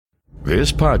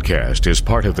This podcast is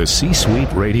part of the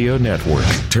C-Suite Radio Network,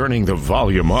 turning the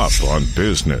volume up on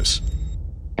business.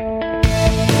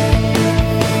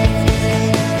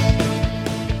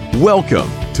 Welcome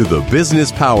to the Business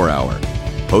Power Hour,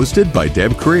 hosted by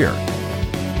Deb Creer.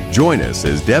 Join us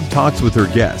as Deb talks with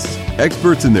her guests,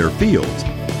 experts in their fields,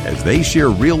 as they share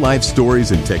real-life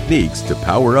stories and techniques to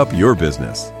power up your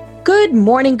business. Good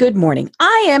morning, good morning.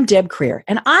 I am Deb Creer,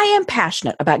 and I am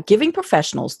passionate about giving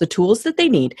professionals the tools that they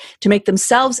need to make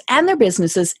themselves and their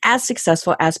businesses as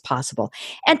successful as possible.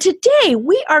 And today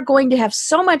we are going to have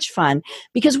so much fun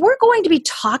because we're going to be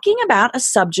talking about a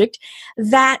subject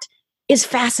that is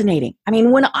fascinating. I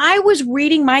mean, when I was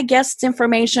reading my guests'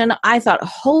 information, I thought,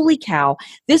 holy cow,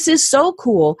 this is so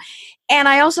cool. And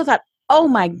I also thought, oh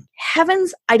my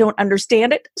heavens, I don't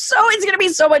understand it. So it's going to be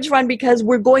so much fun because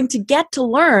we're going to get to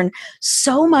learn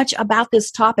so much about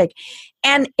this topic.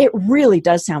 And it really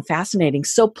does sound fascinating.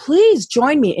 So please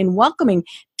join me in welcoming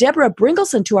Deberah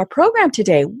Bringelson to our program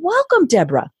today. Welcome,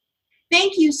 Deberah.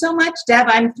 Thank you so much, Deb.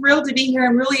 I'm thrilled to be here.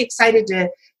 I'm really excited to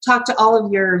talk to all of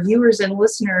your viewers and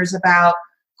listeners about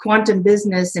quantum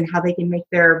business and how they can make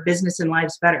their business and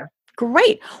lives better.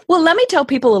 Great. Well, let me tell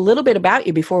people a little bit about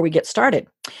you before we get started.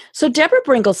 So Deberah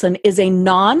Bringelson is a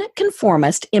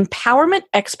non-conformist empowerment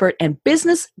expert and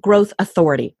business growth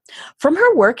authority. From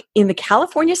her work in the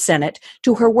California Senate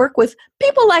to her work with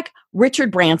people like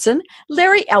Richard Branson,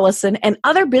 Larry Ellison, and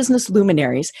other business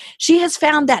luminaries, she has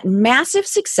found that massive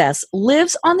success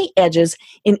lives on the edges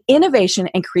in innovation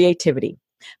and creativity.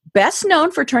 Best known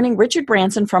for turning Richard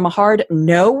Branson from a hard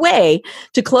no way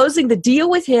to closing the deal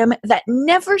with him that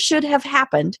never should have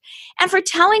happened, and for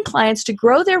telling clients to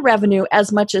grow their revenue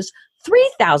as much as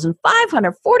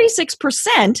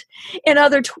 3,546% in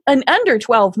under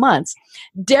 12 months,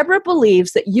 Deberah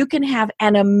believes that you can have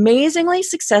an amazingly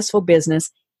successful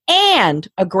business and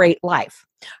a great life.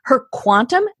 Her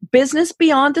quantum business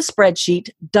beyond the spreadsheet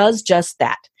does just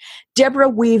that.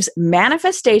 Deberah weaves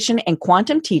manifestation and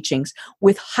quantum teachings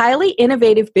with highly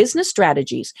innovative business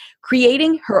strategies,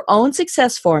 creating her own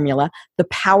success formula, the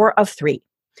power of 3.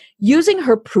 Using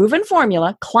her proven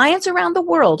formula, clients around the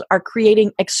world are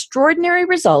creating extraordinary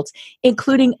results,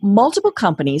 including multiple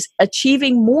companies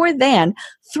achieving more than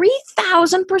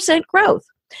 3,000% growth.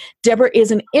 Deberah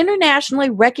is an internationally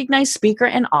recognized speaker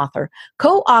and author,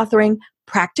 co-authoring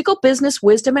Practical Business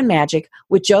Wisdom and Magic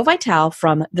with Joe Vitale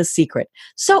from The Secret.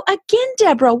 So again,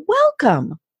 Deberah,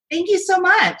 welcome. Thank you so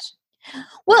much.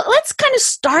 Well, let's kind of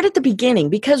start at the beginning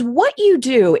because what you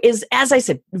do is, as I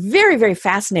said, very, very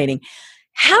fascinating.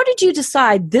 How did you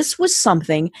decide this was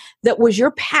something that was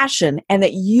your passion and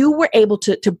that you were able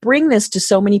to bring this to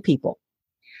so many people?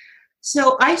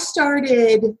 So I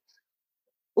started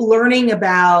learning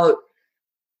about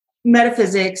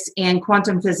metaphysics and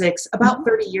quantum physics about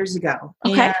 30 years ago.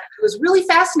 Okay. And I was really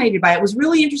fascinated by it. It was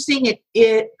really interesting.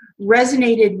 It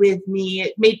resonated with me.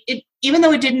 It made it, even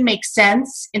though it didn't make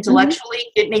sense intellectually,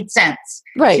 it made sense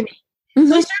Right. to me.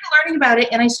 So I started learning about it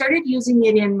and I started using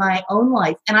it in my own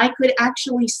life. And I could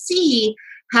actually see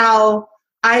how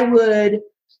I would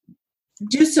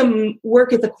do some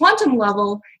work at the quantum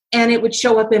level and it would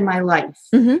show up in my life.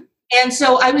 And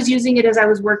so I was using it as I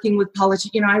was working with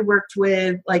politicians. You know, I worked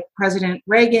with like President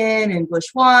Reagan and Bush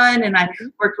 1, and I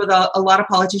worked with a lot of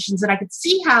politicians, and I could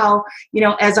see how, you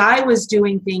know, as I was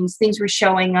doing things were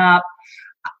showing up.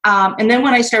 And then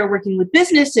when I started working with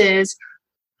businesses,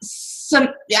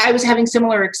 I was having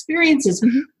similar experiences,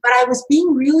 but I was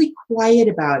being really quiet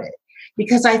about it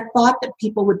because I thought that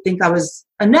people would think I was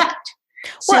a nut.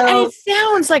 Well, and it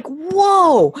sounds like,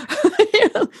 whoa.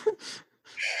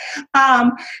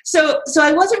 So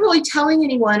I wasn't really telling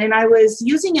anyone, and I was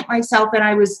using it myself, and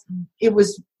it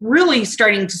was really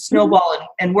starting to snowball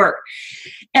and work.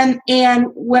 And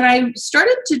when I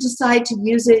started to decide to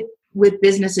use it with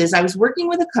businesses, I was working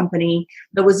with a company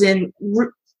that was in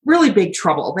really big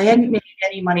trouble. They hadn't made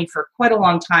any money for quite a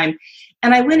long time.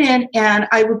 And I went in and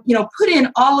I would, put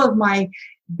in all of my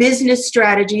business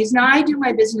strategies. Now I do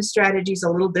my business strategies a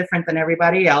little different than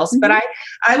everybody else, but I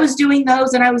was doing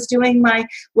those, and I was doing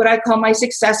what I call my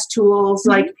success tools,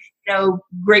 like,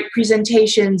 great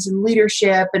presentations and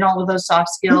leadership and all of those soft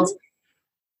skills.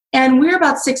 And we're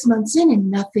about 6 months in and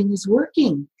nothing is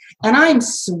working. And I'm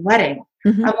sweating.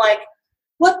 I'm like,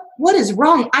 what is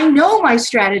wrong? I know my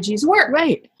strategies work.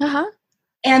 Right.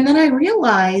 And then I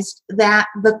realized that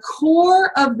the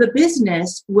core of the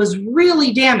business was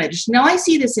really damaged. Now, I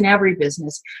see this in every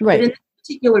business, but in this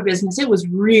particular business, it was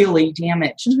really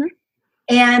damaged.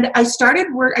 And I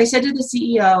started work. I said to the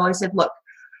CEO, I said, look,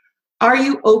 are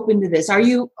you open to this? Are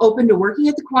you open to working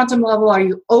at the quantum level? Are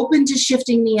you open to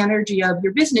shifting the energy of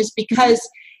your business? Because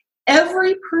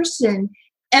every person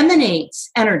emanates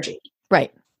energy.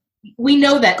 Right. We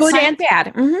know that. Good and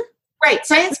bad. Mm-hmm. Right.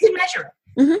 Science can measure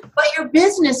it. Mm-hmm. But your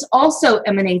business also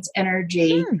emanates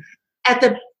energy at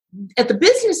the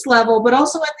business level, but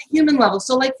also at the human level.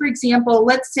 So like, for example,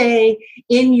 let's say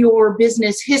in your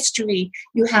business history,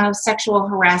 you have sexual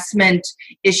harassment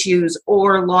issues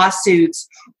or lawsuits,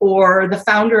 or the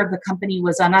founder of the company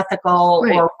was unethical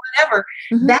or whatever.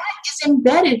 Mm-hmm. That is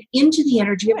embedded into the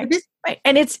energy of the business. Right.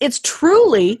 And it's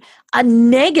truly a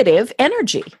negative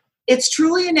energy. It's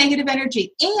truly a negative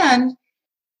energy. And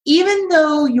even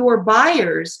though your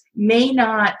buyers may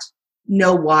not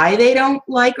know why they don't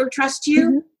like or trust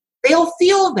you, they'll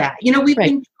feel that. We've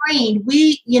been trained,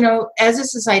 as a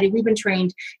society, we've been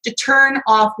trained to turn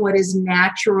off what is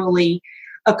naturally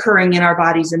occurring in our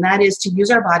bodies, and that is to use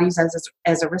our bodies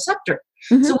as a receptor.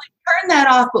 Mm-hmm. So we turn that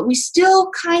off, but we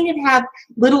still kind of have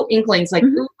little inklings like,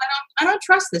 ooh, I don't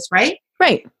trust this, right?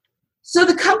 Right. So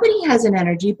the company has an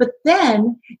energy, but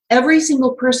then every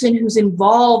single person who's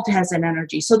involved has an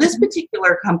energy. So this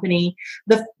particular company,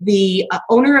 the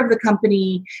owner of the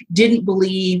company didn't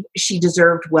believe she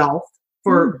deserved wealth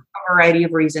for a variety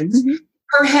of reasons. Mm-hmm.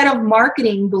 Her head of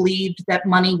marketing believed that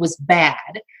money was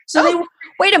bad. So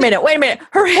wait a minute.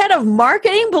 Her head of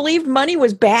marketing believed money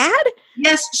was bad?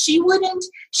 Yes, she wouldn't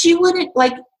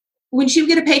like, when she would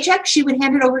get a paycheck, she would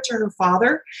hand it over to her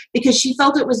father because she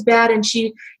felt it was bad and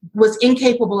she was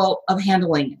incapable of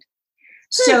handling it.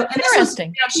 So, and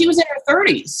interesting. She was in her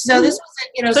 30s. So this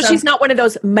was, So she's not one of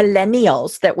those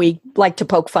millennials that we like to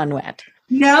poke fun at.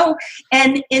 No.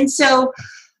 And so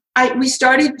we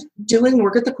started doing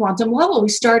work at the quantum level. We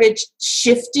started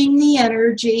shifting the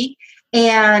energy,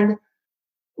 and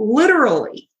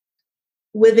literally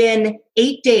within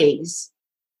 8 days,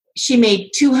 she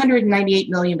made $298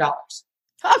 million.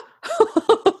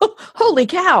 Holy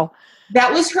cow.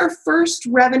 That was her first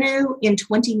revenue in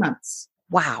 20 months.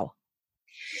 Wow.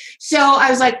 So I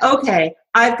was like, okay,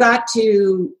 I've got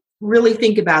to really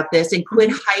think about this and quit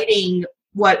hiding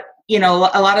what, a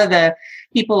lot of the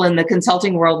people in the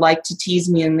consulting world like to tease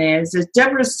me in there. It's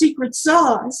Deborah's secret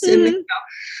sauce. Mm-hmm. And,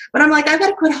 but I'm like, I've got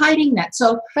to quit hiding that.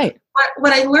 So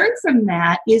what I learned from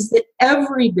that is that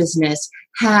every business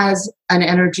has an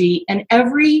energy, and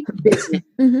every business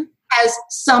has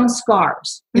some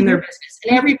scars in their business,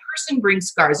 and every person brings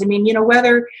scars. I mean,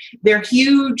 whether they're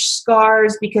huge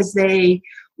scars because they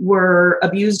were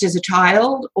abused as a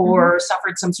child or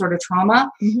suffered some sort of trauma,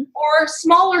 or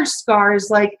smaller scars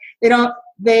like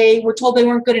they were told they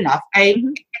weren't good enough. I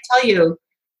can tell you,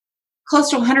 close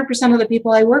to 100% of the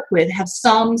people I work with have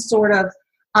some sort of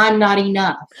I'm not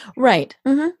enough. Right.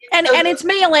 Mm-hmm. And it's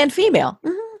male and female.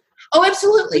 Mm-hmm. Oh,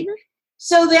 absolutely. Mm-hmm.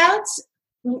 So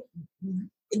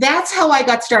that's how I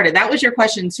got started. That was your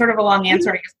question, sort of a long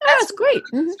answer. I guess. That's great.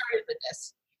 Started with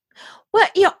this. Well,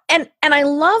 and I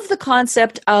love the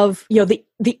concept of, the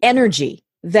energy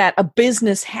that a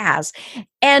business has.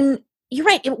 And you're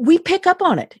right. We pick up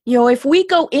on it. If we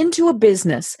go into a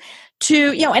business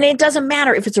and it doesn't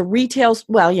matter if it's a retail,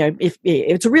 if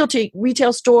it's a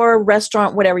retail store,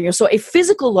 restaurant, whatever, so a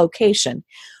physical location,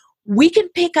 we can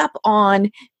pick up on,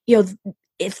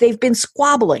 if they've been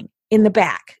squabbling in the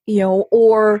back,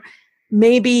 or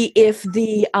maybe if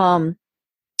the,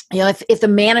 if the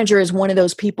manager is one of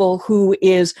those people who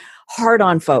is hard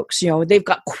on folks, they've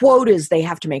got quotas they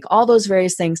have to make, all those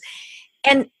various things.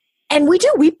 And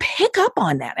we pick up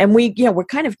on that, and we're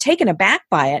kind of taken aback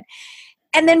by it.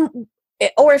 And then,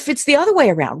 or if it's the other way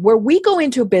around, where we go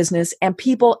into a business and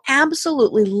people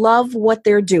absolutely love what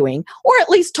they're doing, or at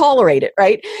least tolerate it,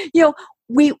 right?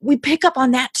 We pick up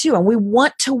on that too, and we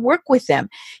want to work with them.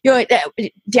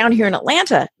 Down here in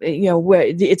Atlanta, where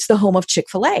it's the home of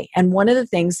Chick-fil-A, and one of the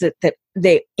things that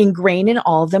they ingrain in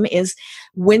all of them is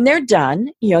when they're done,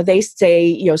 they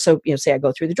say, say I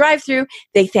go through the drive-through,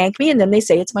 they thank me, and then they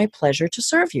say, "It's my pleasure to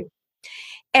serve you."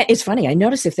 And it's funny, I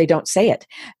notice if they don't say it,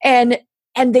 and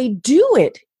they do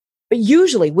it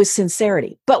usually with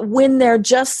sincerity. But when they're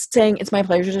just saying, "It's my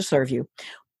pleasure to serve you,"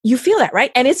 you feel that,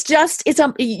 right? And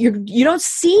you don't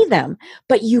see them,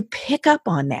 but you pick up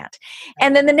on that.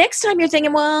 And then the next time you're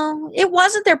thinking, well, it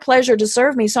wasn't their pleasure to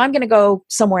serve me, so I'm going to go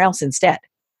somewhere else instead.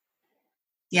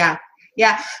 Yeah.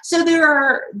 Yeah. So there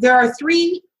are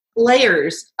 3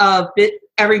 layers of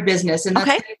every business, and that's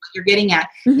what you're getting at.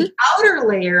 Mm-hmm. The outer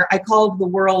layer I called the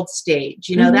world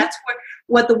stage. That's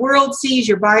what the world sees,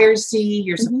 your buyers see,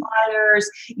 your suppliers.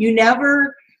 You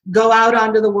never go out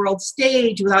onto the world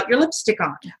stage without your lipstick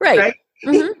on. Right?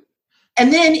 Mm-hmm.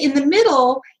 And then in the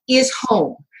middle is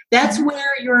home. That's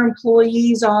where your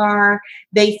employees are.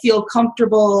 They feel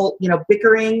comfortable,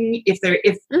 bickering if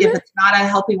it's not a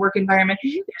healthy work environment.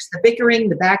 There's the bickering,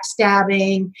 the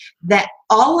backstabbing, that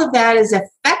all of that is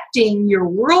affecting your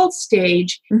world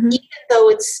stage, even though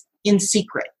it's in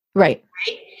secret. Right.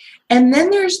 And then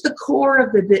there's the core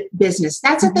of the business.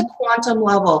 That's at the quantum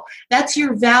level. That's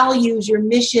your values, your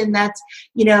mission. That's,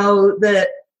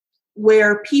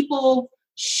 where people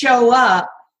show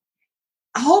up,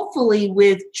 hopefully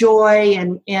with joy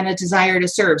and a desire to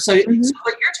serve. So what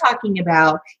you're talking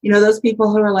about, those people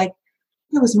who are like,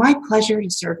 it was my pleasure to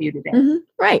serve you today.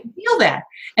 Right. Feel that.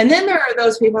 And then there are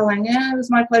those people like, yeah, it was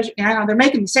my pleasure. Yeah, they're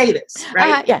making me say this,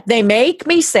 right? Yeah, they make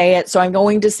me say it, so I'm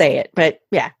going to say it. But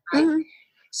yeah. Right.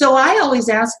 So I always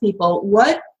ask people,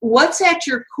 what's at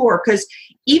your core? Because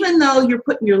even though you're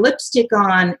putting your lipstick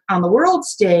on the world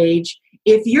stage,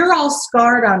 if you're all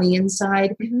scarred on the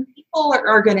inside, people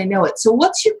are going to know it. So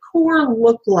what's your core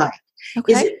look like?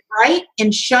 Okay. Is it bright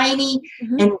and shiny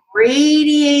and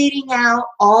radiating out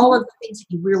all of the things that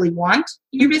you really want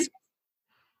in your business?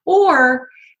 Or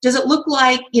does it look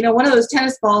like, one of those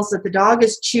tennis balls that the dog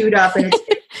has chewed up and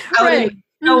it's out in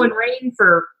snow and rain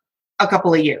for a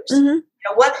couple of years?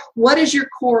 What does your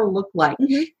core look like?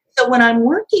 So when I'm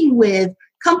working with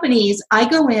companies, I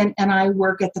go in and I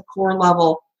work at the core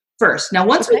level first. Now,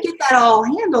 once we get that all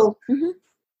handled,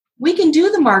 we can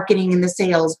do the marketing and the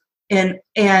sales and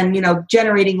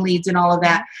generating leads and all of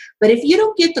that. But if you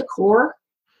don't get the core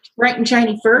bright and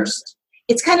shiny first,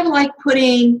 it's kind of like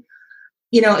putting,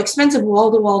 expensive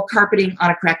wall-to-wall carpeting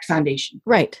on a cracked foundation.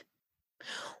 Right.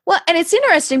 Well, and it's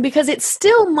interesting because it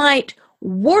still might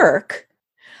work,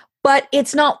 but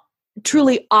it's not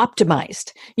truly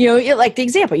optimized. Like the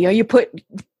example, you put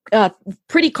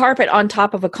pretty carpet on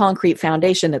top of a concrete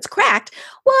foundation that's cracked.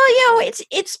 Well,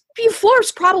 it's your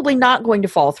floor's probably not going to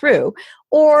fall through,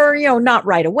 or not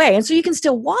right away, and so you can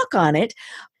still walk on it,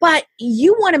 but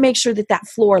you want to make sure that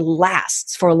floor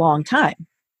lasts for a long time.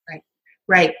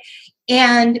 Right.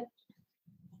 And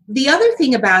the other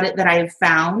thing about it that I have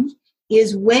found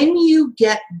is when you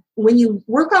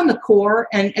work on the core,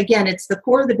 and again, it's the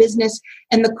core of the business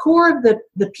and the core of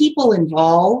the people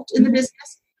involved in the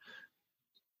business,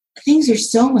 things are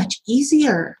so much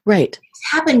easier. Right. Things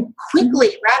happen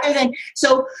quickly rather than,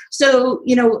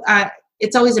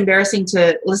 it's always embarrassing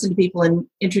to listen to people and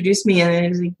introduce me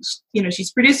and,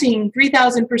 she's producing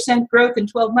 3,000% growth in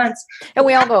 12 months. And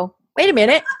we all go, wait a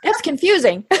minute, that's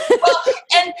confusing. Well,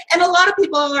 and a lot of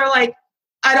people are like,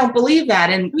 I don't believe that.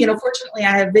 And, fortunately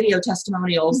I have video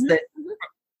testimonials that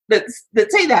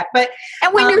say that. But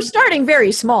and when you're starting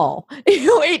very small,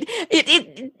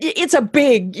 it's a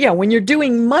big, when you're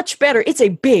doing much better, it's a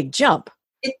big jump.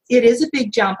 It is a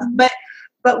big jump.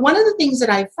 But one of the things that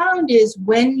I found is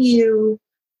when you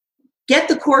get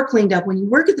the core cleaned up, when you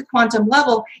work at the quantum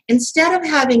level, instead of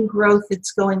having growth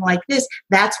that's going like this,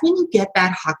 that's when you get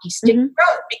that hockey stick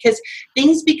growth, because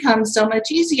things become so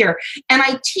much easier. And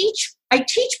I teach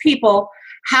people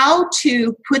how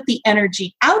to put the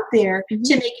energy out there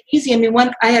to make it easy. I mean,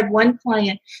 I had one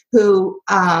client who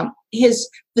his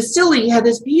facility had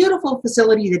this beautiful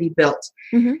facility that he built,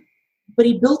 but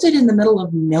he built it in the middle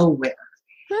of nowhere.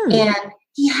 And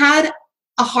he had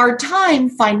a hard time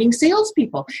finding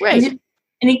salespeople. Right.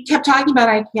 And he kept talking about,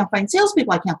 I can't find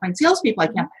salespeople. I can't find salespeople. I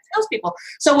can't find salespeople.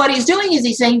 So what he's doing is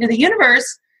he's saying to the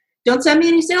universe, don't send me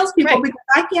any salespeople because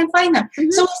I can't find them.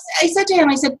 So I said to him,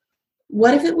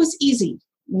 what if it was easy?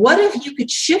 What if you could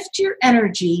shift your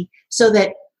energy so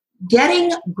that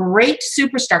getting great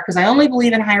superstar, because I only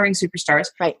believe in hiring superstars.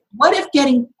 Right. What if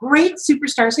getting great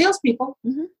superstar salespeople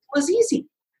was easy?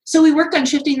 So we worked on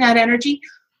shifting that energy.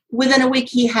 Within a week,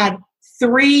 he had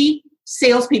 3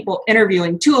 salespeople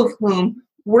interviewing, 2 of whom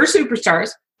were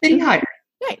superstars that he hired.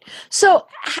 Right. So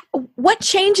what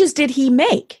changes did he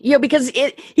make? Because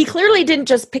he clearly didn't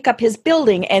just pick up his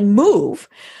building and move.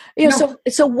 No.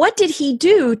 So what did he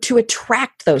do to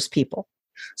attract those people?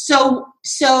 So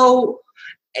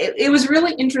it was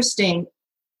really interesting.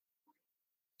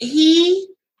 He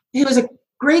was a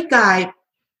great guy,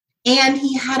 and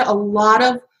he had a lot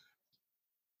of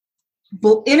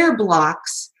inner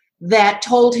blocks that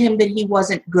told him that he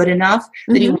wasn't good enough,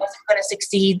 that he wasn't going to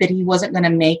succeed, that he wasn't going to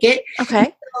make it.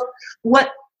 Okay. So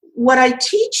what I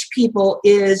teach people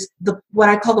is what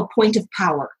I call the point of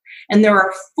power. And there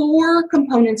are 4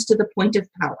 components to the point of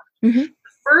power. The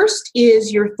first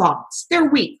is your thoughts. They're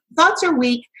weak. Thoughts are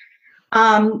weak,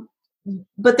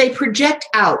 but they project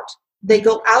out. They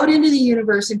go out into the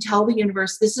universe and tell the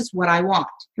universe, this is what I want.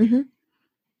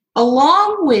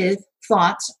 Along with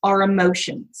thoughts are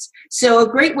emotions. So a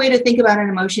great way to think about an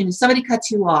emotion is somebody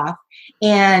cuts you off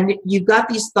and you've got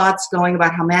these thoughts going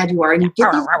about how mad you are, and you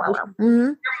get these emotions.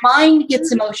 Your mind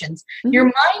gets emotions. Your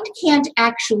mind can't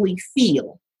actually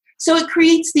feel. So it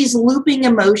creates these looping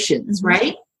emotions,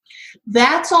 right?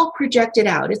 That's all projected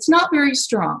out. It's not very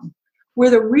strong. Where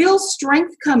the real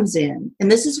strength comes in, and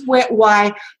this is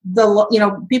why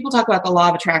people talk about the law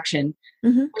of attraction,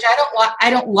 which I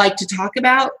don't like to talk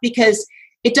about because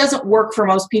it doesn't work for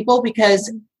most people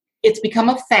because it's become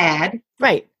a fad,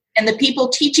 right? And the people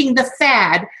teaching the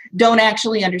fad don't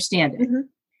actually understand it.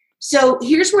 So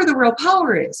here's where the real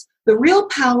power is. The real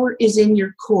power is in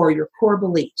your core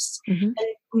beliefs. And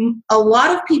a lot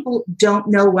of people don't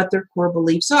know what their core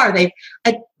beliefs are.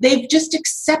 They've just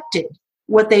accepted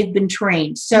what they've been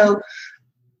trained. So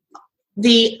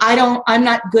I'm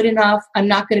not good enough. I'm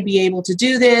not going to be able to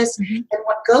do this. And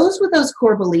what goes with those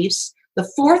core beliefs, the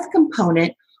fourth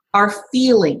component, are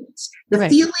feelings. The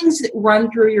feelings that run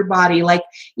through your body. Like,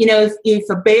 if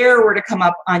a bear were to come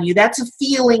up on you, that's a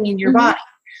feeling in your body.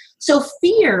 So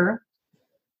fear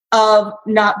of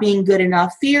not being good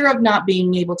enough, fear of not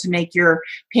being able to make your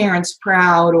parents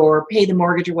proud or pay the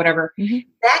mortgage or whatever,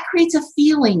 that creates a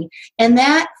feeling. And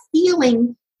that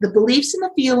feeling, the beliefs in the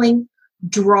feeling,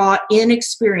 draw in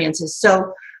experiences.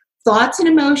 So thoughts and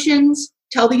emotions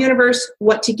tell the universe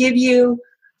what to give you.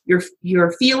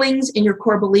 Your feelings and your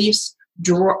core beliefs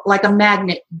draw, like a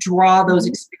magnet, draw those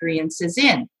experiences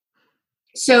in.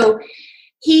 So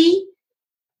he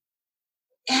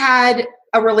had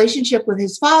a relationship with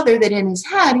his father that in his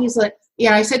head, he's like,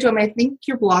 I said to him, I think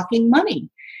you're blocking money.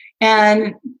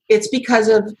 And it's because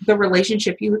of the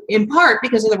relationship in part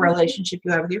because of the relationship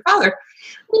you have with your father.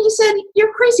 And he said,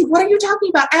 you're crazy. What are you talking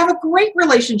about? I have a great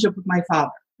relationship with my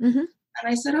father. And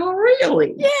I said, oh,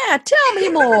 really? Yeah, tell me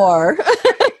more.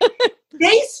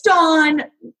 Based on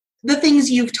the things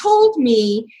you've told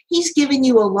me, he's given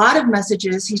you a lot of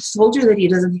messages. He's told you that he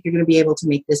doesn't think you're going to be able to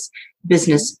make this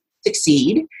business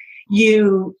succeed.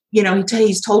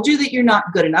 He's told you that you're not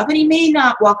good enough, and he may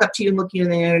not walk up to you and look you in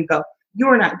the eye and go,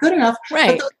 you're not good enough.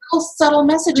 Right. But those little subtle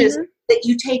messages that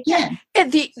you take in.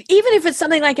 And even if it's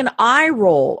something like an eye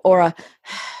roll or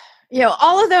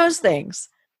all of those things.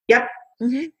 Yep.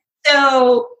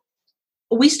 So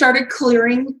we started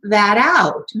clearing that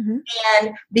out.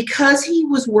 And because he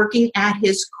was working at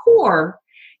his core,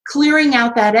 clearing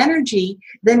out that energy,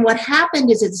 then what happened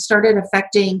is it started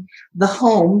affecting the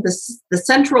home, the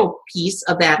central piece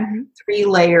of that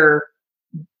 3-layer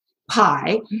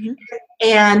pie.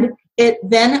 And it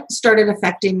then started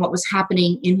affecting what was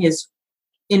happening in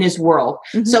his world.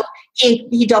 So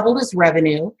he doubled his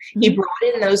revenue. He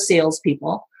brought in those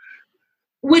salespeople.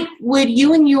 Would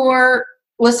you and your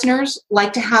listeners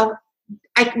like to have?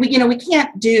 We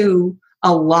can't do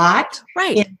a lot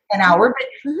in an hour,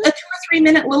 but a 2 or 3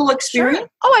 minute little experience. Sure.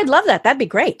 Oh, I'd love that. That'd be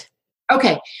great.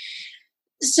 Okay,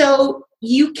 so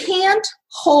you can't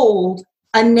hold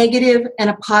a negative and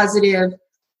a positive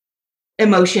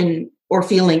emotion or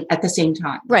feeling at the same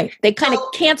time. Right. They kind of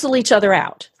cancel each other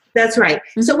out. That's right.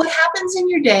 So what happens in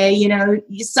your day,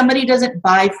 somebody doesn't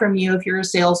buy from you if you're a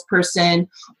salesperson,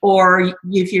 or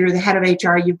if you're the head of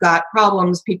HR, you've got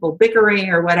problems, people bickering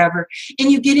or whatever, and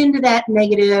you get into that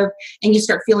negative and you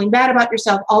start feeling bad about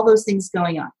yourself, all those things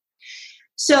going on.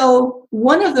 So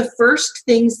one of the first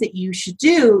things that you should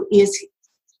do is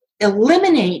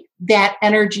eliminate that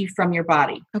energy from your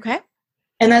body. Okay.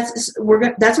 And that's what we're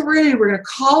going to do. We're going to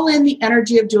call in the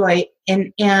energy of joy.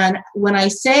 And when I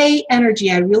say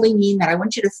energy, I really mean that. I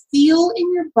want you to feel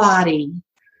in your body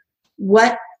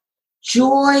what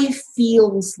joy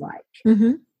feels like.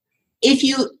 If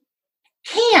you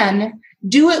can,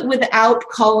 do it without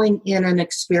calling in an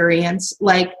experience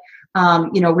like,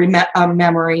 a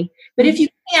memory. But if you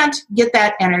can't get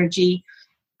that energy,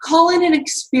 call in an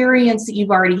experience that you've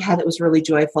already had that was really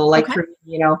joyful, like for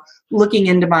me, looking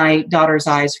into my daughter's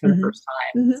eyes for the first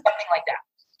time, something like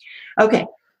that. Okay,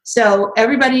 so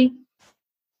everybody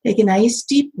take a nice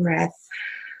deep breath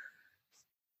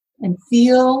and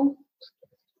feel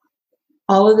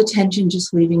all of the tension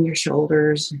just leaving your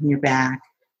shoulders and your back.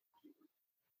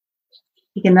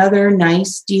 Take another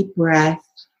nice deep breath.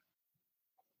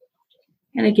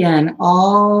 And again,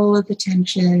 all of the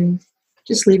tension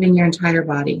just leaving your entire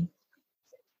body.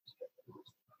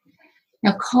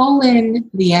 Now call in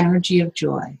the energy of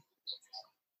joy.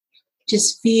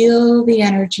 Just feel the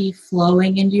energy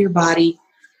flowing into your body.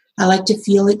 I like to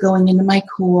feel it going into my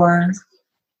core.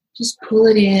 Just pull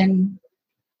it in.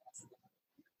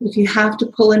 If you have to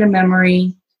pull in a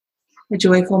memory, a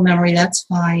joyful memory, that's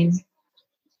fine.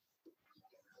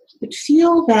 But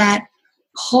feel that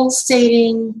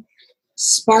pulsating,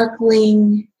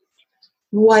 sparkling,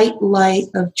 white light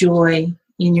of joy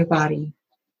in your body.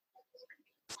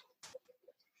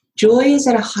 Joy is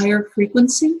at a higher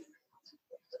frequency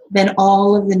than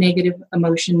all of the negative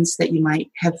emotions that you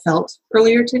might have felt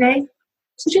earlier today.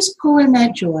 So just pull in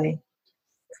that joy.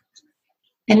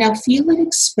 And now feel it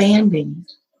expanding.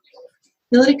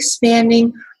 Feel it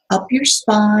expanding up your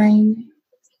spine,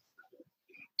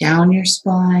 down your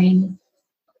spine,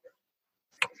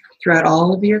 throughout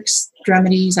all of your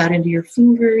extremities, out into your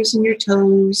fingers and your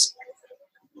toes,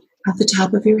 at the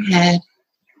top of your head,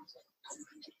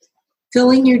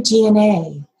 filling your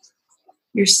DNA,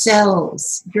 your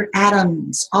cells, your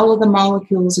atoms, all of the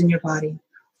molecules in your body,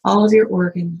 all of your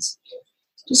organs.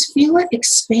 Just feel it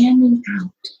expanding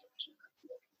out.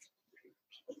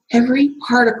 Every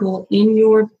particle in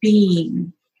your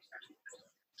being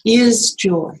is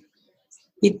joy.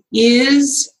 It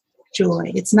is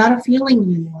joy. It's not a feeling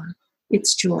anymore.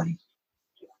 It's joy.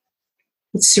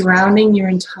 It's surrounding your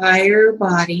entire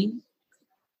body.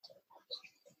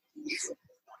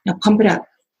 Now pump it up.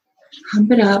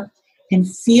 Pump it up and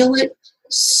feel it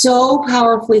so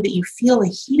powerfully that you feel the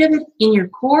heat of it in your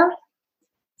core,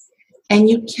 and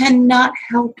you cannot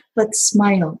help but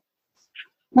smile.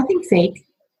 Nothing fake.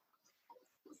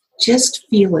 Just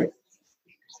feel it.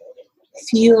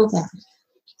 Feel that.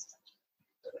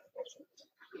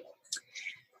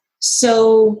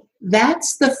 So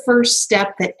that's the first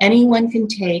step that anyone can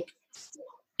take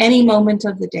any moment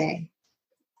of the day.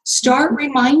 Start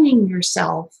reminding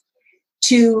yourself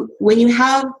to, when you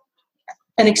have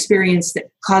an experience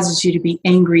that causes you to be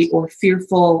angry or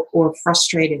fearful or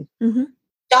frustrated,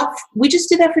 stop. We just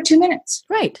did that for 2 minutes.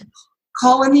 Right.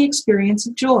 Call in the experience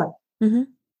of joy.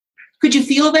 Could you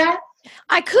feel that?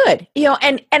 I could,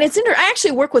 and it's I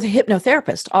actually work with a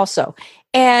hypnotherapist also.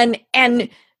 And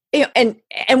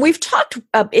we've talked,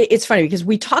 it's funny because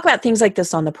we talk about things like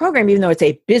this on the program, even though it's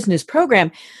a business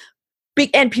program,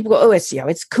 and people go, oh, it's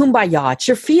kumbaya, it's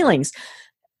your feelings.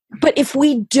 But if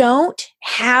we don't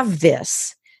have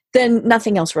this, then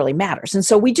nothing else really matters. And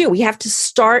so we have to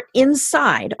start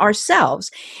inside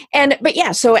ourselves. But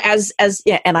yeah, so as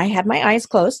and I had my eyes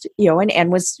closed,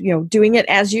 and was, doing it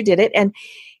as you did it. And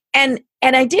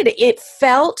I did. It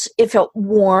felt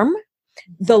warm.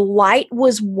 The light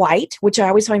was white, which I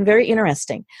always find very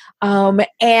interesting.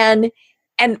 And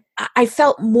I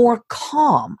felt more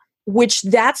calm, which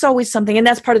that's always something. And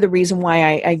that's part of the reason why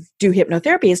I do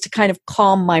hypnotherapy, is to kind of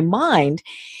calm my mind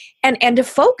and to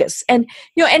focus. And,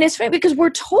 and it's funny because we're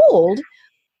told,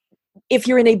 if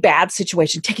you're in a bad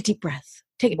situation, take a deep breath.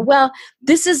 Well,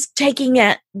 this is taking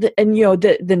it,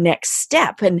 the next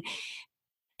step. And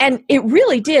it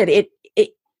really did.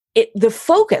 The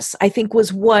focus, I think,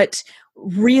 was what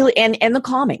really, and the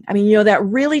calming. I mean, that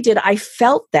really did. I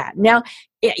felt that. Now,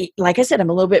 like I said,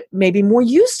 I'm a little bit maybe more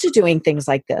used to doing things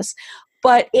like this,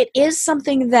 but it is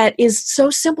something that is so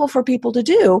simple for people to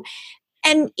do.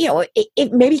 And,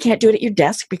 it maybe can't do it at your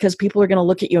desk because people are going to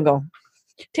look at you and go,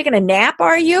 taking a nap,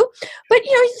 are you? But,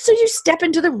 so you step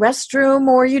into the restroom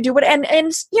or you do what,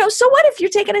 and so what if you're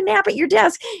taking a nap at your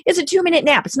desk? It's a 2-minute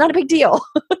nap. It's not a big deal.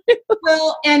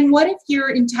 Well, and what if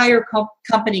your entire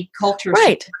company culture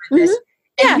right. This?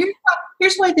 And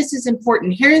here's why this is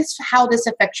important. Here's how this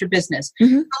affects your business.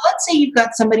 So let's say you've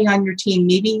got somebody on your team.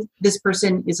 Maybe this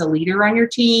person is a leader on your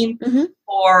team,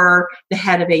 or the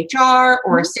head of HR,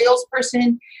 or a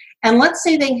salesperson. And let's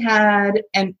say they had,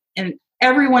 and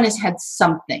everyone has had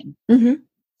something,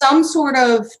 some sort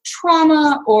of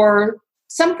trauma or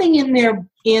something in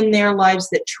their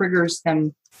lives that triggers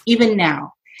them even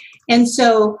now. And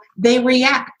so they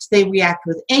react. They react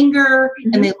with anger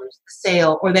and they lose the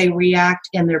sale, or they react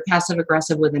and they're passive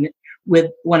aggressive with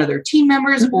one of their team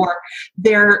members, or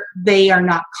they are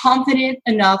not confident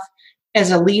enough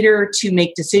as a leader to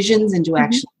make decisions and to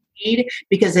actually lead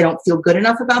because they don't feel good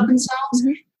enough about themselves.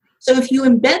 So if you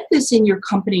embed this in your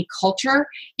company culture,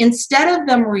 instead of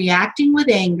them reacting with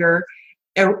anger,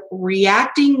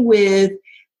 reacting with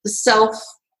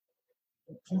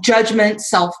self-judgment,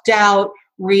 self-doubt,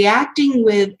 reacting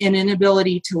with an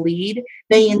inability to lead,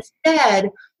 they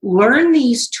instead learn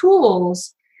these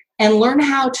tools and learn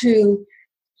how to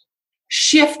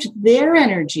shift their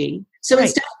energy. So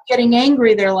instead of getting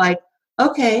angry, they're like,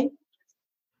 okay,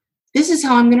 this is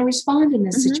how I'm going to respond in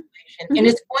this situation. And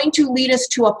it's going to lead us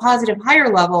to a positive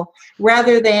higher level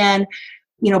rather than,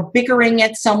 bickering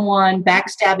at someone,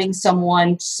 backstabbing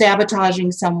someone,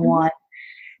 sabotaging someone.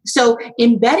 So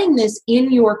embedding this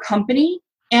in your company,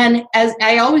 and as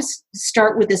I always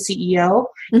start with the CEO,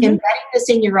 embedding this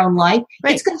in your own life,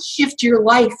 it's going to shift your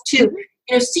life too.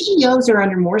 CEOs are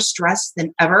under more stress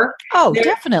than ever. Oh,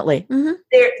 definitely.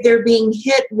 They're being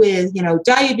hit with,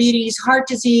 diabetes, heart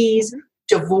disease,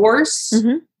 divorce.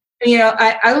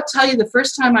 I will tell you, the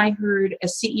first time I heard a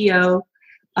CEO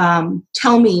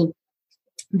tell me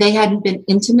they hadn't been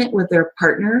intimate with their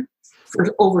partner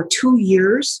for over 2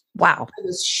 years. Wow. I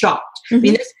was shocked. I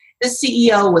mean, this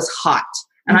CEO was hot,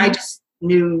 and I just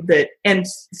knew that, and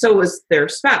so was their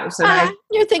spouse. And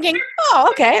you're thinking, oh,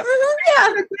 okay. Yeah.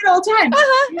 Had a good old time.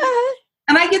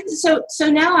 And I get, so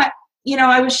now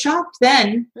I was shocked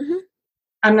then.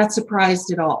 I'm not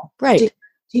surprised at all. Right. To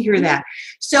hear that.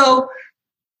 So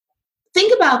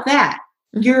think about that.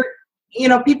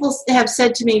 People have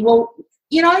said to me, well,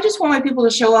 I just want my people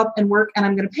to show up and work and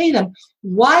I'm going to pay them.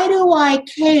 Why do I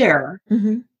care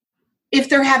if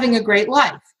they're having a great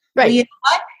life? Right. Well, you know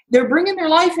what? They're bringing their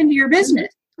life into your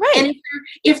business. Right. And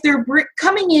if they're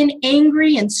coming in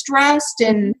angry and stressed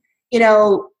and,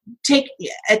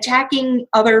 attacking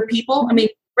other people, I mean,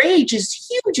 rage is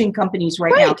huge in companies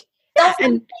right now.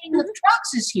 And with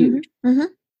trucks is huge.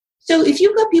 So if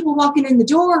you've got people walking in the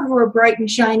door who are bright and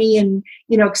shiny and,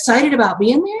 excited about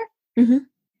being there,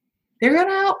 they're going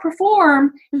to outperform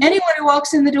anyone who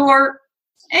walks in the door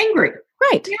angry.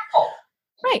 Right. Fearful.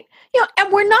 Right.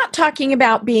 And we're not talking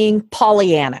about being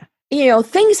Pollyanna.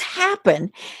 Things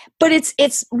happen, but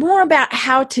it's more about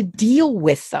how to deal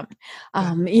with them.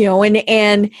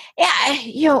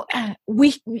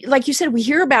 We, like you said, we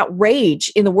hear about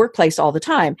rage in the workplace all the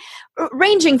time,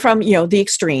 ranging from, the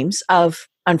extremes of,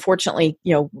 unfortunately,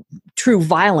 true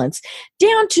violence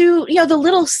down to, the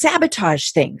little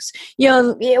sabotage things.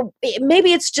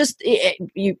 Maybe it's just,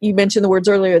 you mentioned the words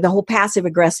earlier, the whole passive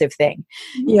aggressive thing,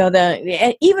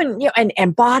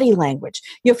 and body language.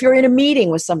 If you're in a meeting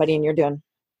with somebody and you're doing,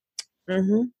 yeah,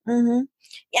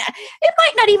 it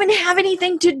might not even have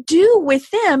anything to do with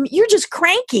them. You're just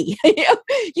cranky.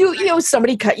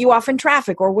 Somebody cut you off in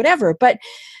traffic or whatever, but,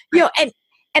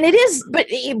 and it is, but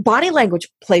body language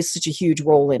plays such a huge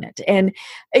role in it. And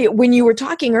when you were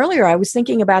talking earlier, I was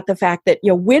thinking about the fact that,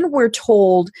 when we're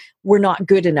told we're not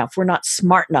good enough, we're not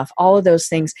smart enough, all of those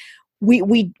things, we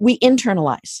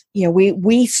internalize,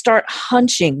 we start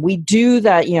hunching, we do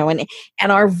that,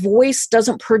 and our voice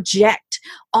doesn't project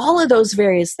all of those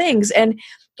various things. And,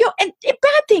 and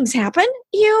bad things happen,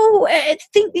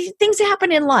 things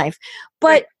happen in life,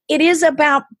 but it is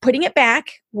about putting it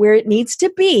back where it needs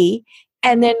to be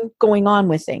and then going on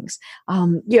with things.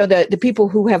 The people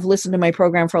who have listened to my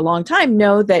program for a long time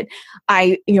know that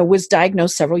I, was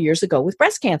diagnosed several years ago with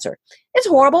breast cancer. It's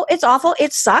horrible. It's awful.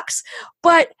 It sucks.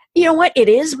 But you know what? It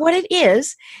is what it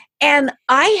is. And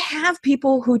I have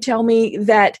people who tell me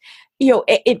that,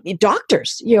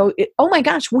 doctors, oh my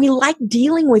gosh, we like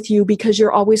dealing with you because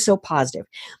you're always so positive.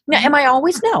 Now, am I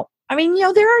always? No. I mean,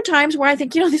 there are times where I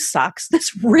think, this sucks.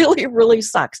 This really, really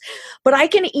sucks. But I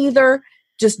can either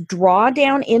just draw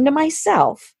down into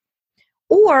myself,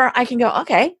 or I can go,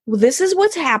 okay, well, this is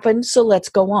what's happened, so let's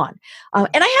go on. And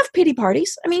I have pity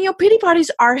parties. I mean, pity parties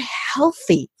are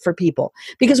healthy for people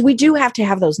because we do have to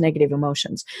have those negative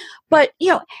emotions. But,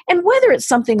 and whether it's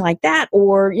something like that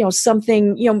or,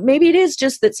 something, maybe it is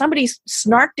just that somebody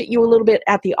snarked at you a little bit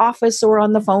at the office or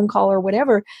on the phone call or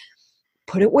whatever,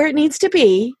 put it where it needs to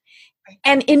be.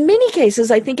 And in many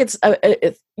cases, I think it's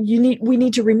we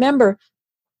need to remember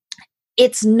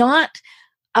it's not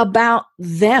about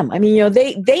them. I mean,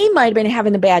 they might have been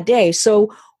having a bad day.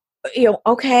 So,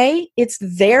 okay, it's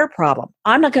their problem.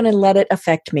 I'm not going to let it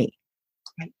affect me.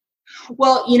 Right.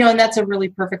 Well, and that's a really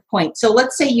perfect point. So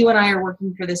let's say you and I are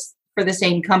working for the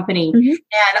same company,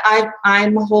 and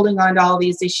I'm holding on to all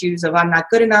these issues of I'm not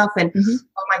good enough, and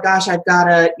oh my gosh, I've got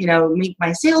to meet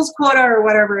my sales quota or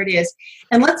whatever it is.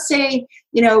 And let's say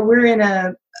we're in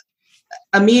a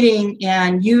meeting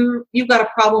and you've got a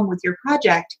problem with your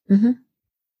project,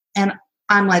 and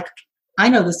I'm like, I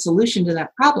know the solution to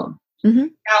that problem.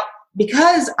 Now,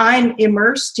 because I'm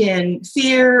immersed in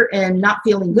fear and not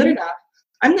feeling good enough,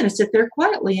 I'm going to sit there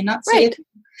quietly and not say it.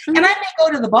 And I may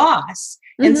go to the boss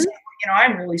and say,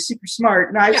 I'm really super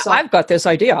smart and I've got this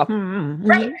idea.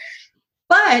 Right.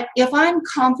 But if I'm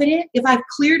confident, if I've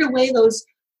cleared away those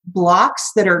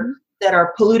blocks that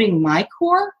are polluting my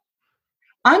core,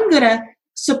 I'm going to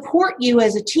support you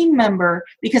as a team member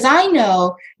because I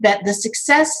know that the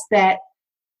success that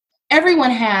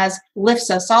everyone has lifts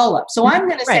us all up. So I'm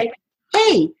going to say,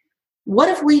 hey, what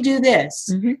if we do this?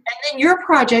 And then your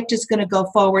project is going to go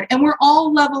forward and we're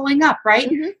all leveling up,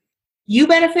 right? You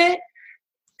benefit,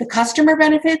 the customer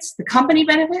benefits, the company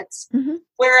benefits.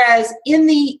 Whereas in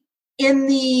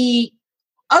the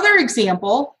other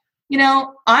example,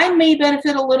 I may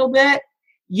benefit a little bit,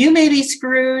 you may be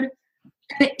screwed.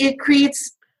 It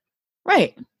creates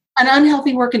an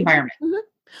unhealthy work environment.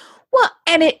 Well,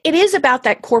 and it is about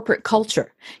that corporate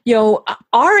culture.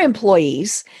 Our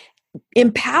employees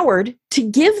empowered to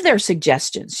give their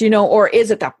suggestions, or is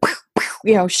it the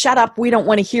shut up. We don't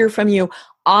want to hear from you.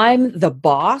 I'm the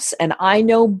boss and I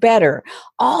know better.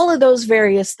 All of those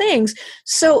various things.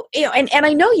 So, and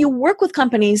I know you work with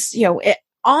companies,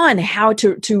 on how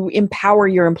to empower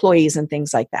your employees and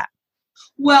things like that.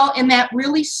 Well, and that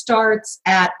really starts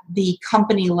at the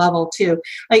company level too.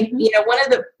 Like,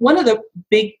 one of the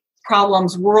big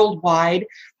problems worldwide,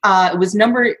 it was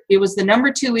the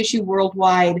number 2 issue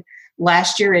worldwide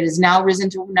last year. It has now risen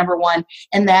to number 1,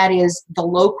 and that is the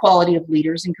low quality of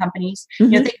leaders in companies.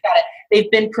 Mm-hmm. Think about it.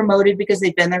 They've been promoted because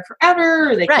they've been there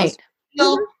forever, or they right.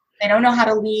 They don't know how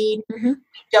to lead. Mm-hmm.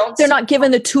 They're not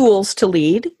given the tools to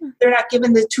lead. They're not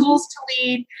given the tools to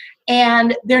lead,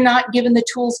 and they're not given the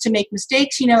tools to make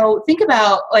mistakes. Think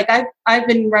about, like, I've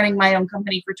been running my own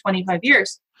company for 25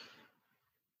 years.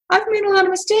 I've made a lot of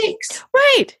mistakes.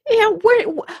 Right.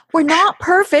 We're not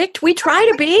perfect. We try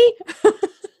to be.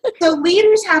 So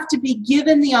leaders have to be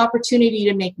given the opportunity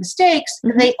to make mistakes.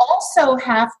 Mm-hmm. They also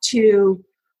have to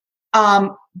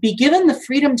be given the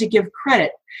freedom to give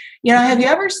credit. Have you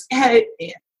ever had,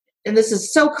 and this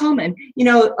is so common,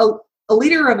 a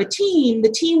leader of a team,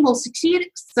 the team will succeed at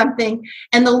something,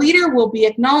 and the leader will be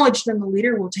acknowledged, and the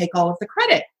leader will take all of the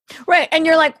credit. Right. And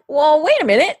you're like, well, wait a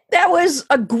minute. That was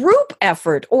a group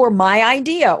effort or my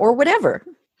idea or whatever.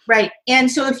 Right. And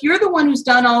so if you're the one who's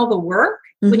done all the work,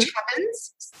 mm-hmm. which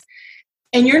happens,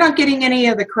 and you're not getting any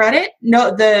of the credit,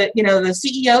 the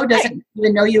CEO doesn't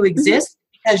even know you exist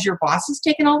mm-hmm. because your boss has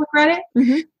taken all the credit.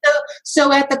 Mm-hmm.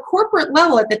 So at the corporate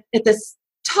level, at the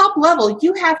top level,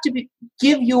 you have to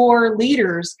give your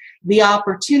leaders the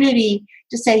opportunity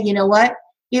to say, you know what,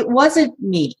 it wasn't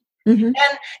me. Mm-hmm.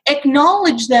 And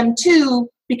acknowledge them too,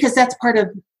 because that's part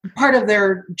of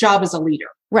their job as a leader.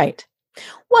 Right.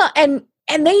 Well, and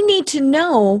they need to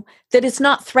know that it's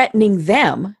not threatening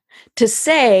them to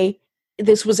say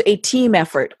this was a team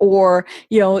effort, or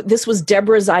this was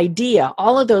Deborah's idea.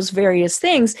 All of those various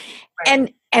things,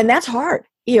 right. and that's hard.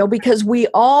 Because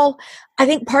I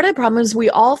think part of the problem is we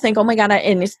all think, oh my God,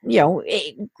 and it's,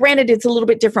 granted, it's a little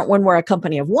bit different when we're a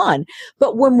company of one,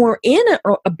 but when we're in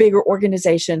a bigger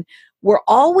organization, we're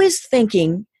always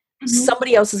thinking mm-hmm.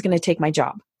 somebody else is going to take my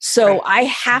job. So right. I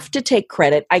have to take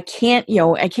credit. I can't,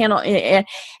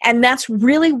 and that's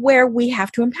really where we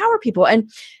have to empower people.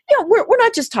 And, we're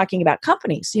not just talking about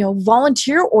companies,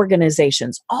 volunteer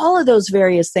organizations, all of those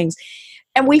various things.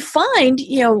 And we find,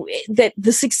 that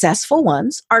the successful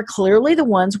ones are clearly the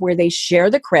ones where they share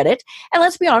the credit. And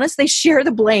let's be honest, they share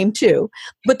the blame too.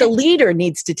 But the leader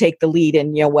needs to take the lead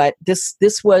and,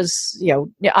 this was,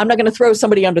 I'm not going to throw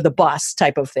somebody under the bus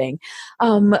type of thing.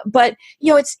 But,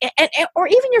 it's, or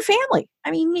even your family.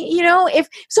 I mean, if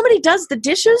somebody does the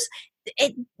dishes,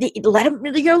 let them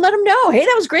know, hey,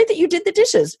 that was great that you did the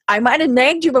dishes. I might have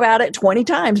nagged you about it 20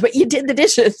 times, but you did the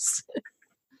dishes.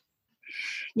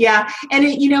 Yeah. And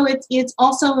it's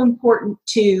also important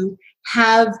to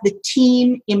have the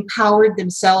team empowered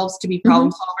themselves to be problem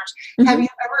mm-hmm. solvers. Mm-hmm. Have you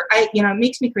ever, it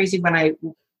makes me crazy when I,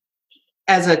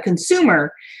 as a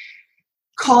consumer,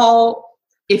 call,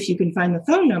 if you can find the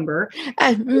phone number,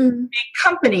 a big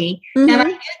company, mm-hmm. and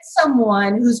I get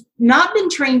someone who's not been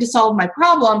trained to solve my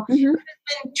problem, mm-hmm. but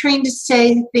has been trained to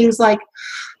say things like,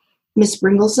 Miss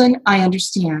Bringelson, I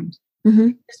understand. Mm-hmm.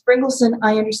 Ms. Bringelson,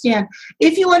 I understand.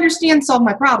 If you understand, solve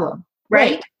my problem,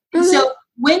 right? Mm-hmm. So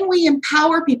when we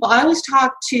empower people, I always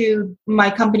talk to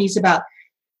my companies about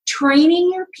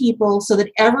training your people so that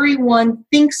everyone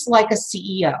thinks like a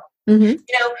CEO. Mm-hmm.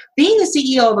 Being a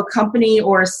CEO of a company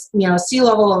or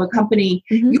C-level of a company,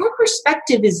 mm-hmm. your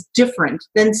perspective is different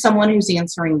than someone who's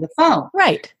answering the phone.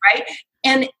 Right. Right.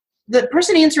 And the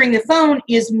person answering the phone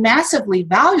is massively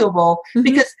valuable mm-hmm.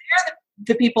 because they're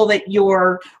the people that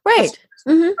you're right.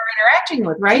 mm-hmm. are interacting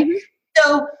with, right? Mm-hmm.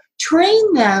 So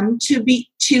train them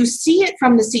to see it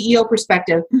from the CEO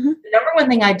perspective. Mm-hmm. The number one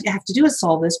thing I have to do is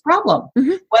solve this problem,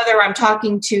 mm-hmm. whether I'm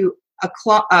talking to a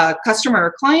customer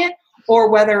or client,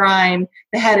 or whether I'm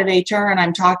the head of HR and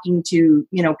I'm talking to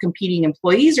competing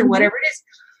employees or mm-hmm. whatever it is.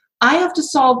 I have to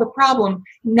solve the problem,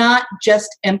 not just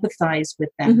empathize with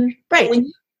them. Mm-hmm. Right.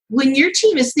 When your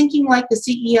team is thinking like the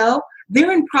CEO,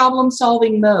 they're in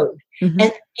problem-solving mode. Mm-hmm.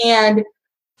 And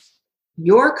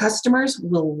your customers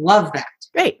will love that.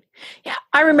 Right. Yeah.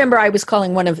 I remember I was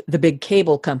calling one of the big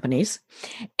cable companies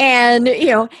and,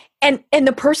 and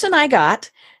the person I got,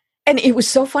 and it was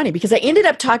so funny because I ended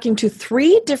up talking to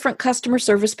 3 different customer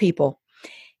service people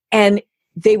and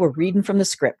they were reading from the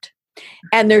script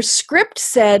and their script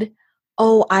said,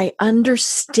 oh, I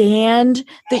understand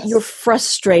that you're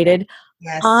frustrated.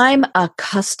 Yes. I'm a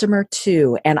customer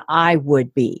too, and I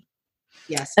would be.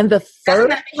 Yes. And the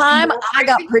third time, I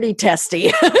got pretty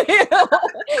testy.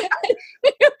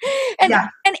 And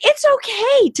it's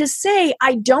okay to say,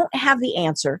 I don't have the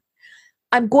answer.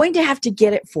 I'm going to have to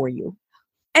get it for you.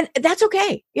 And that's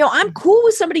okay. I'm cool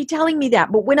with somebody telling me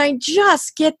that. But when I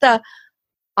just get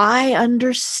I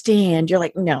understand, you're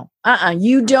like, no,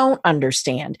 you don't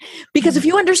understand. Because if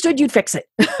you understood, you'd fix it.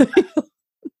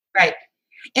 Right.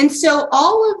 And so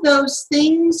all of those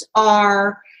things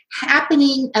are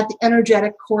happening at the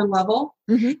energetic core level.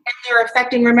 Mm-hmm. And they're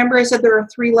affecting, remember I said there are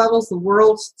 3 levels, the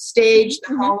world stage,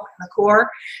 the home, and the core.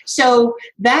 So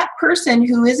that person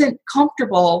who isn't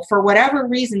comfortable for whatever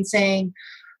reason saying,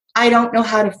 I don't know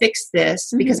how to fix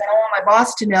this because I don't want my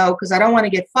boss to know, because I don't want to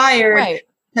get fired,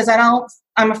 because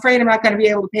I'm afraid I'm not going to be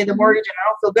able to pay the mortgage and I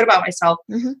don't feel good about myself.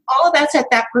 Mm-hmm. All of that's at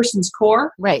that person's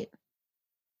core. Right.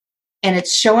 And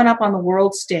it's showing up on the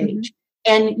world stage.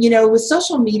 Mm-hmm. And, with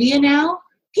social media now,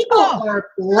 people are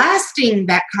blasting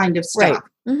that kind of stuff.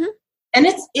 Right. Mm-hmm. And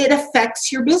it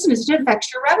affects your business. It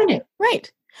affects your revenue.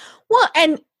 Right. Well,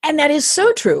 and that is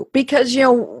so true because,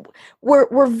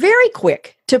 we're very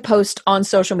quick to post on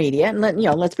social media and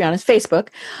let's be honest, Facebook,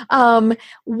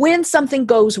 when something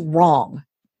goes wrong.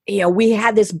 We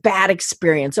had this bad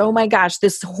experience. Oh my gosh,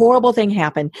 this horrible thing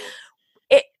happened.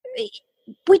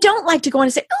 We don't like to go in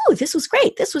and say, oh, this was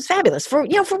great. This was fabulous. For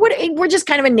what we're just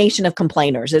kind of a nation of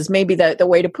complainers is maybe the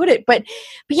way to put it. But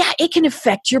yeah, it can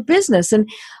affect your business. And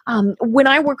when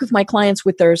I work with my clients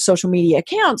with their social media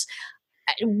accounts,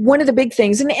 one of the big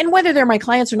things, and whether they're my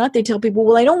clients or not, they tell people,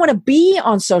 well, I don't want to be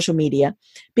on social media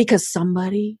because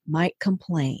somebody might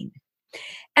complain.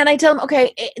 And I tell them,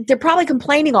 okay, they're probably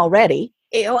complaining already,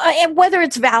 and whether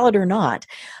it's valid or not.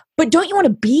 But don't you want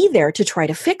to be there to try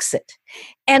to fix it?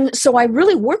 And so I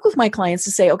really work with my clients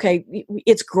to say, okay,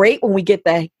 it's great when we get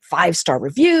the 5-star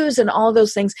reviews and all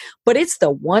those things, but it's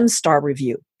the 1-star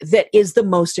review that is the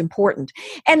most important.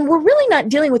 And we're really not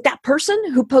dealing with that person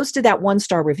who posted that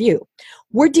 1-star review.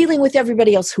 We're dealing with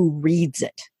everybody else who reads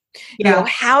it.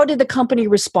 How did the company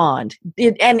respond?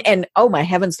 And oh my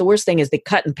heavens, the worst thing is they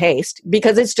cut and paste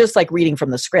because it's just like reading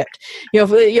from the script.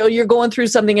 You're going through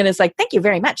something and it's like, thank you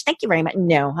very much. Thank you very much.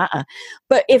 No,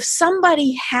 But if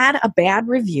somebody had a bad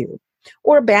review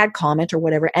or a bad comment or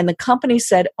whatever, and the company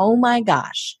said, oh my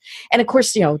gosh. And of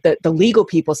course, the legal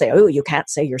people say, oh, you can't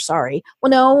say you're sorry. Well,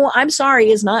 no, I'm sorry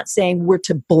is not saying we're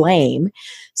to blame.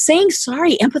 Saying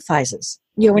sorry empathizes.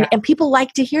 And people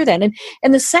like to hear that.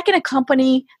 And the second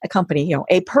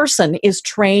a person is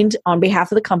trained on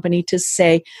behalf of the company to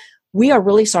say, we are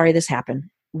really sorry this happened.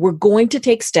 We're going to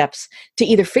take steps to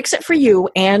either fix it for you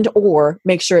and or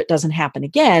make sure it doesn't happen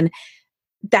again.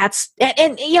 That's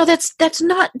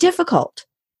not difficult.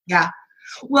 Yeah.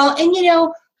 Well,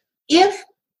 and if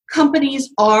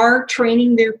companies are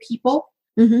training their people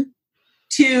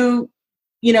to,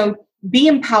 be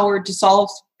empowered to solve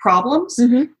problems,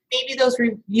 maybe those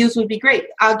reviews would be great.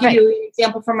 I'll give you an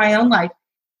example from my own life.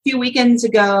 A few weekends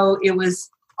ago, it was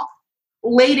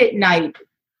late at night,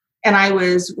 and I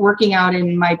was working out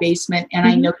in my basement, and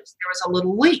I noticed there was a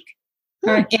little leak.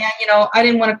 And, I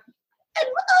didn't want to.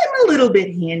 I'm a little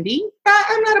bit handy.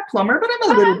 I'm not a plumber, but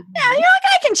I'm a little bit handy.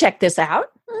 I can check this out.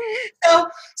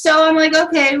 So I'm like,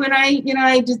 okay, when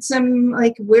I did some,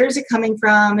 like, where's it coming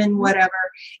from and whatever.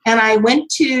 And I went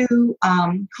to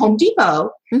Home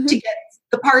Depot to get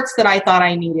the parts that I thought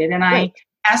I needed. And I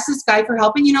asked this guy for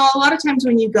help. And, a lot of times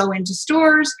when you go into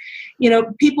stores,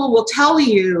 people will tell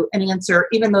you an answer,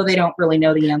 even though they don't really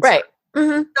know the answer. Right.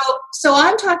 Mm-hmm. So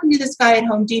I'm talking to this guy at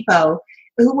Home Depot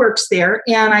who works there,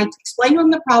 and I explained to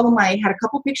him the problem. I had a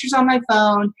couple pictures on my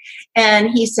phone, and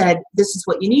he said, this is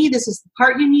what you need, this is the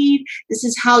part you need, this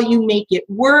is how you make it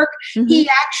work. He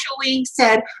actually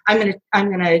said, I'm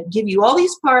gonna give you all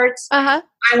these parts. I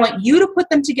want you to put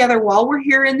them together while we're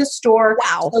here in the store.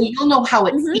 Wow. So you'll know how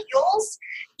it feels.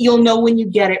 You'll know when you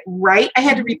get it right. I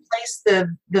had to replace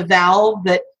the valve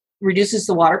that reduces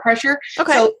the water pressure.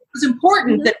 Okay. So it was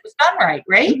important that it was done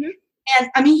right?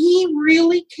 And I mean, he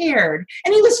really cared,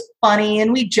 and he was funny,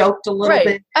 and we joked a little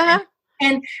bit.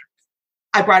 And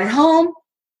I brought it home.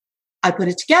 I put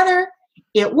it together.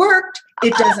 It worked.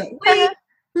 It doesn't leak.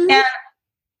 And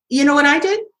you know what I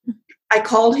did? I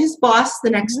called his boss the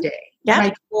next day. And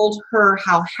I told her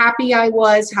how happy I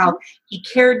was, how he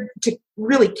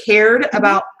really cared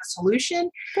about the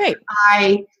solution. Great.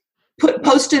 I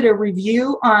posted a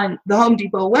review on the Home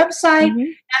Depot website,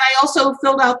 and I also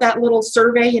filled out that little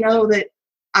survey, that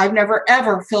I've never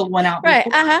ever filled one out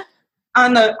before,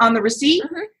 on the receipt,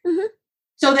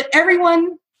 so that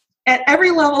everyone at every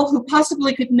level who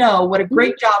possibly could know what a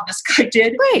great job this guy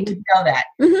did would know that.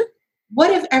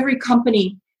 What if every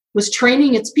company was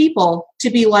training its people to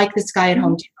be like this guy at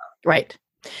Home Depot. Right.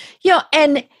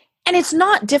 And it's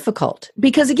not difficult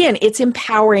because again, it's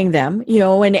empowering them,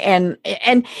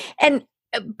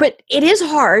 but it is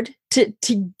hard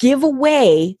to give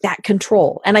away that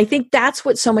control. And I think that's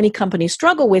what so many companies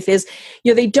struggle with is,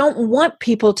 they don't want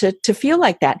people to feel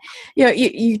like that.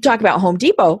 You talk about Home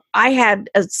Depot. I had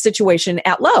a situation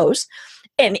at Lowe's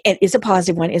and it's a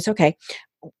positive one. It's okay.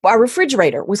 Our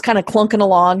refrigerator was kind of clunking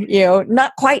along,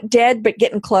 not quite dead, but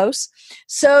getting close.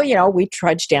 So, we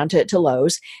trudged down to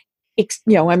Lowe's,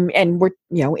 and we're,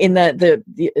 in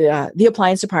the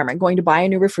appliance department going to buy a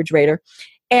new refrigerator.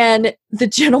 And the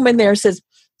gentleman there says,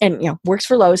 and, works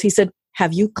for Lowe's. He said,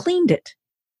 have you cleaned it?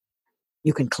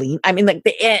 You can clean. I mean,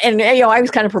 I was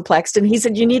kind of perplexed. And he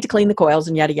said, you need to clean the coils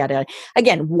and yada, yada.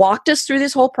 Again, walked us through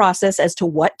this whole process as to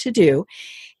what to do.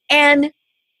 And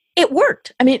it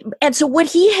worked. I mean, and so what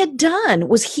he had done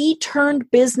was he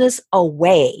turned business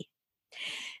away.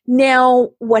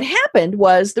 Now, what happened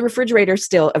was the refrigerator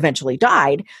still eventually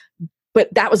died, but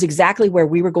that was exactly where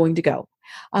we were going to go.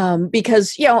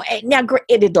 Because, now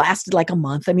it had lasted like a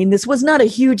month. I mean, this was not a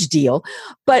huge deal,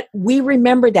 but we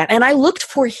remembered that. And I looked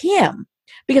for him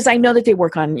because I know that they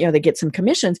work on, they get some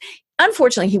commissions.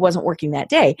 Unfortunately, he wasn't working that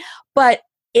day, but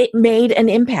it made an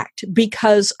impact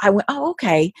because I went, oh,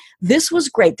 okay, this was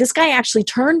great. This guy actually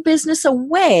turned business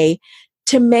away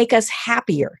to make us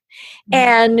happier.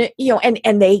 And,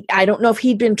 I don't know if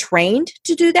he'd been trained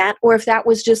to do that or if that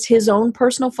was just his own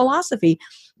personal philosophy,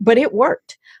 but it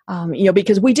worked,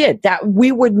 because we did that.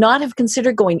 We would not have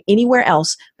considered going anywhere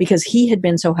else because he had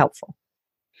been so helpful.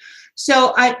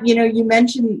 So you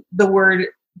mentioned the word,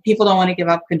 people don't want to give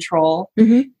up control.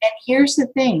 Mm-hmm. And here's the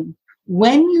thing.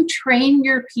 When you train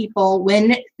your people,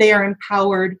 when they are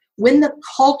empowered, when the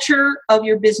culture of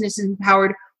your business is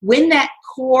empowered, when that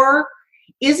core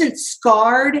isn't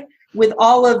scarred with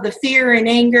all of the fear and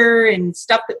anger and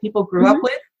stuff that people grew up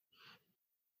with,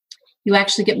 you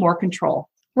actually get more control.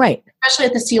 Right. Especially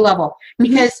at the C level,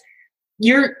 because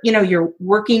you're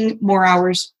working more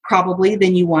hours probably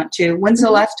than you want to. When's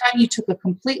the last time you took a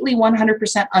completely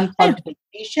 100% unplugged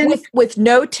vacation? With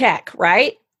no tech,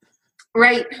 right?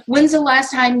 Right. When's the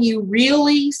last time you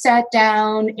really sat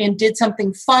down and did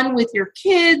something fun with your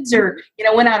kids or,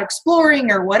 went out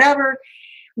exploring or whatever,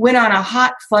 went on a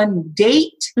hot, fun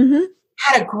date,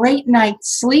 had a great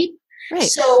night's sleep? Right.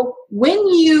 So when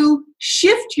you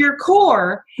shift your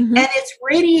core and it's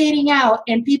radiating out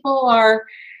and people are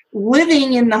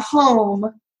living in the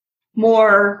home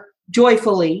more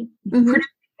joyfully,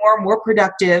 more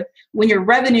productive, when your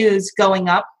revenue is going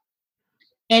up,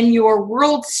 and your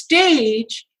world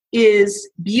stage is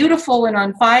beautiful and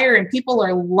on fire and people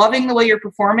are loving the way you're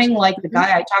performing, like the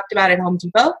guy I talked about at Home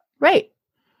Depot. Right.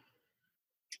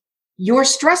 Your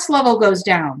stress level goes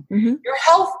down. Your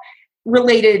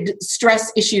health-related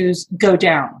stress issues go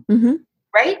down.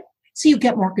 Right? So you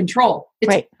get more control.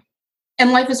 Right.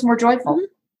 And life is more joyful.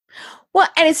 Well,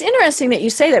 and it's interesting that you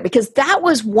say that because that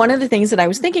was one of the things that I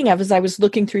was thinking of as I was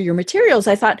looking through your materials.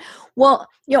 I thought, well,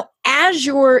 as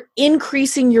you're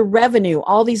increasing your revenue,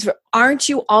 aren't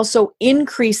you also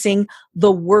increasing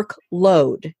the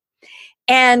workload?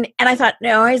 And I thought,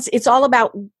 no, it's all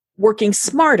about working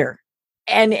smarter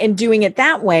and doing it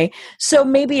that way. So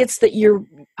maybe it's that you're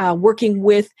working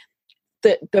with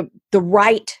the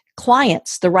right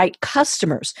clients, the right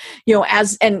customers,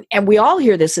 and we all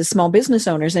hear this as small business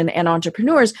owners and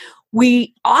entrepreneurs.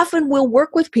 We often will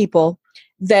work with people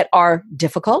that are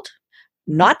difficult,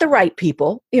 not the right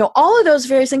people, all of those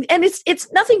various things. And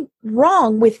it's nothing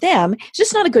wrong with them. It's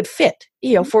just not a good fit,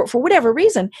 for whatever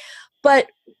reason. But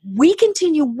we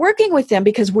continue working with them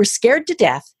because we're scared to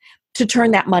death to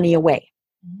turn that money away.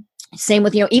 Same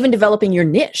with, even developing your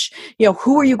niche.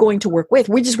 Who are you going to work with?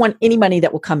 We just want any money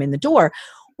that will come in the door.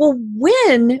 Well,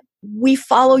 when we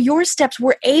follow your steps,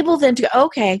 we're able then to go,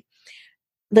 okay,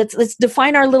 let's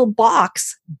define our little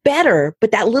box better, but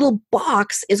that little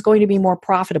box is going to be more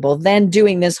profitable than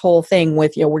doing this whole thing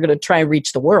with, we're going to try and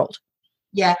reach the world.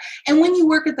 Yeah. And when you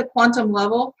work at the quantum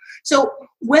level, so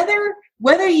whether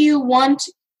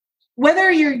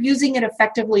you're using it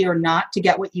effectively or not to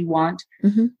get what you want,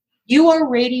 you are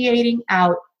radiating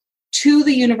out to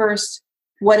the universe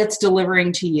what it's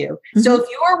delivering to you. So if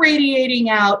you're radiating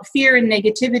out fear and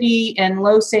negativity and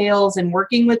low sales and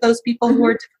working with those people who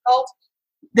are difficult,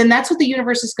 then that's what the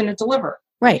universe is going to deliver.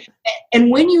 Right. And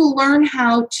when you learn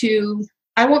how to,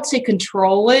 I won't say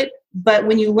control it, but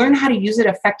when you learn how to use it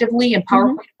effectively and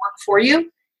powerfully to work for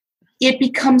you, it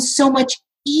becomes so much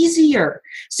easier.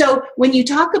 So when you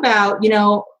talk about,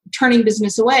 turning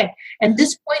business away, at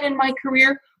this point in my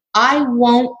career, I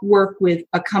won't work with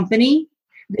a company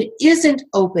that isn't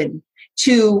open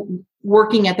to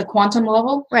working at the quantum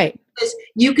level. Right. Because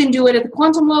you can do it at the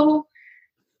quantum level.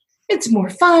 It's more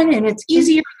fun and it's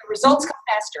easier. The results come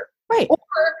faster. Right. Or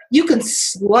you can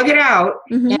slug it out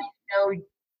and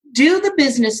do the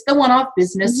business, the one-off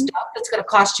business stuff that's going to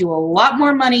cost you a lot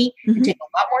more money and take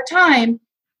a lot more time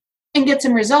and get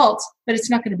some results, but it's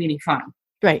not going to be any fun.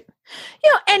 Right.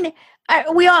 And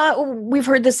we've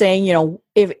heard the saying,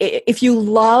 if you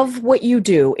love what you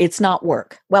do, it's not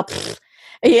work. Well,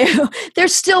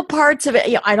 there's still parts of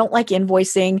it. I don't like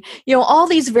invoicing, all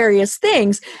these various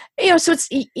things, so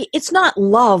it's not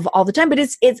love all the time, but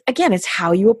it's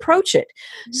how you approach it.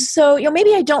 So,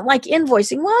 maybe I don't like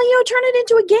invoicing. Well, turn it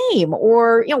into a game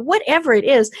or, whatever it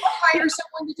is. Hire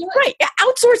someone to do it. Right.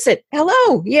 Outsource it.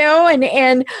 Hello.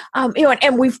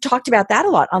 And we've talked about that a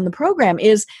lot on the program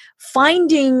is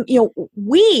finding,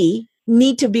 we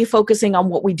need to be focusing on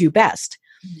what we do best.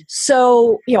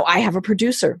 So, I have a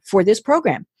producer for this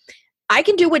program. I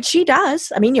can do what she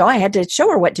does. I mean, I had to show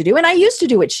her what to do, and I used to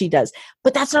do what she does,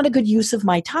 but that's not a good use of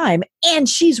my time, and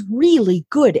she's really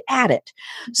good at it.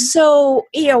 So,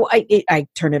 I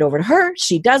turn it over to her.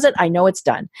 She does it. I know it's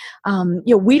done.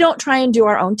 We don't try and do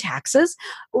our own taxes.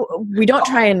 We don't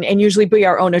try and usually be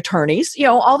our own attorneys.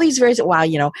 All these various. Wow,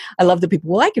 I love the people.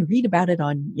 Well, I can read about it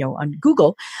on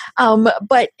Google,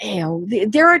 but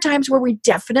there are times where we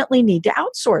definitely need to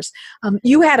outsource.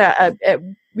 You had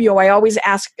I always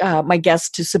ask my guests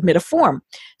to submit a form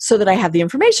so that I have the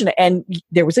information. And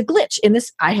there was a glitch in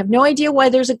this. I have no idea why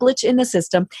there's a glitch in the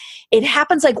system. It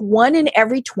happens like 1 in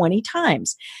every 20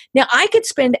 times. Now, I could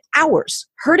spend hours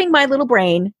hurting my little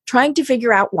brain trying to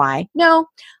figure out why. No,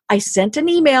 I sent an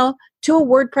email to a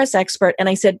WordPress expert and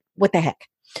I said, what the heck?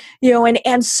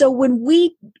 And so when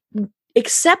we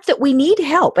accept that we need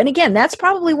help, and again, that's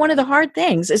probably one of the hard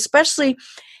things, especially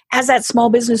as that small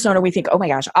business owner, we think, oh my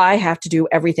gosh, I have to do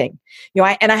everything.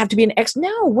 I have to be an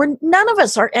No, none of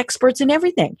us are experts in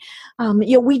everything.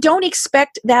 We don't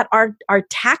expect that our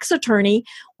tax attorney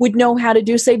would know how to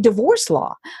do, say, divorce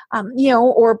law,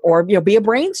 or be a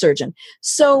brain surgeon.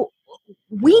 So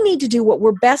we need to do what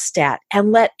we're best at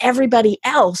and let everybody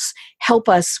else help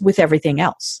us with everything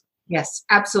else. Yes,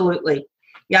 absolutely.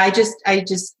 Yeah, I just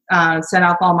sent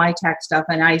off all my tax stuff,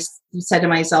 and I said to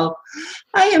myself,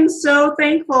 I am so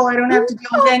thankful I don't have to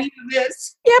deal with any of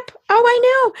this. Yep. Oh,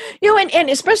 I know. And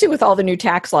especially with all the new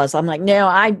tax laws, I'm like, no,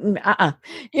 and I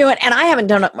haven't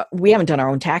done it. We haven't done our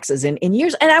own taxes in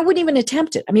years, and I wouldn't even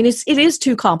attempt it. I mean, it is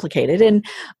too complicated, and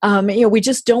we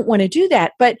just don't want to do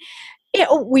that. But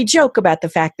we joke about the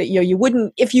fact that you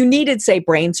wouldn't, if you needed, say,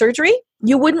 brain surgery,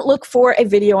 you wouldn't look for a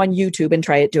video on YouTube and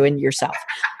try it doing yourself.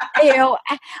 I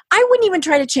wouldn't even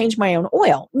try to change my own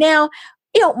oil. Now,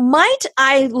 might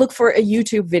I look for a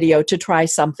YouTube video to try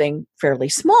something fairly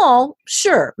small?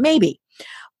 Sure, maybe.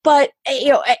 But,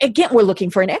 again, we're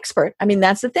looking for an expert. I mean,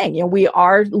 that's the thing. We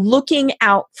are looking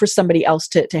out for somebody else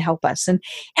to help us. And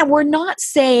we're not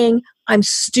saying I'm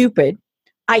stupid,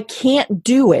 I can't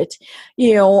do it,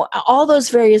 all those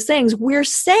various things. We're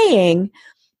saying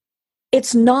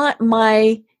it's not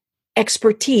my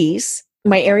expertise,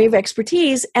 my area of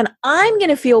expertise, and I'm going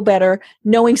to feel better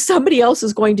knowing somebody else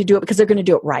is going to do it because they're going to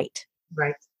do it right.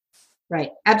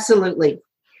 Right. Absolutely.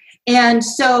 And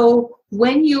so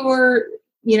when you're,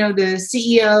 the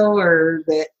CEO or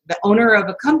the owner of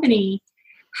a company,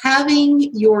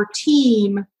 having your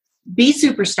team be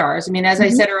superstars. I mean, as I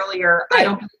said earlier, I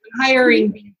don't believe in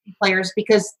hiring players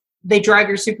because they drive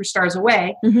your superstars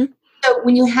away. So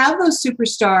when you have those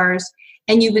superstars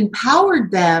and you've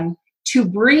empowered them to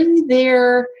bring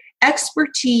their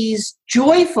expertise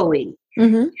joyfully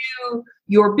to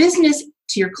your business,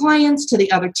 to your clients, to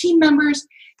the other team members,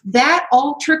 that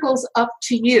all trickles up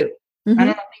to you. I don't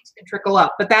know if things can trickle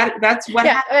up, but that's what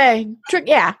happens.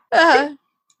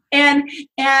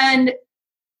 And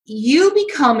you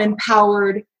become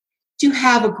empowered to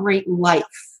have a great life.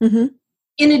 In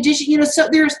addition, so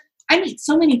I meet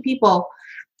so many people.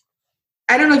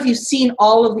 I don't know if you've seen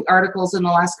all of the articles in the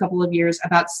last couple of years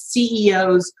about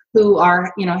CEOs who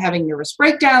are, having nervous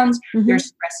breakdowns. They're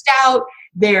stressed out.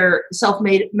 They're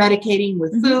self-medicating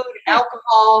with food,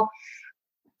 alcohol,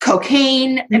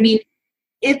 cocaine. I mean,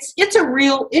 it's a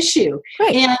real issue.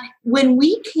 Right. And when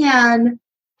we can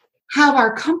have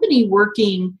our company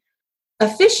working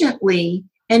efficiently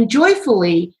and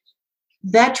joyfully,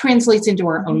 that translates into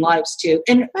our own lives too.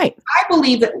 And I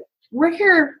believe that we're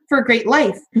here for a great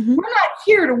life. We're not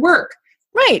here to work.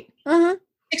 Right.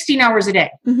 16 hours a day.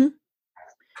 And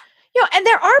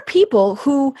there are people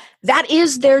who that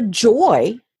is their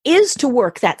joy, is to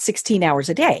work that 16 hours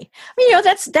a day. I mean,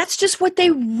 that's just what they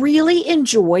really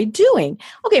enjoy doing.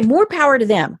 Okay, more power to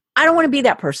them. I don't want to be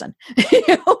that person.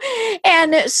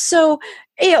 And so,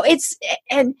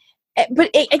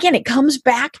 but again, it comes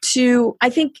back to,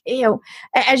 I think,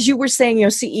 as you were saying,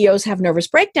 CEOs have nervous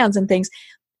breakdowns and things.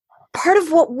 Part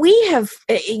of what we have,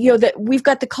 that we've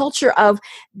got the culture of,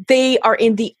 they are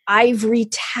in the ivory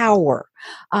tower.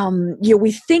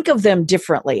 We think of them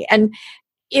differently. And,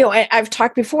 I've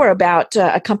talked before about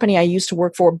a company I used to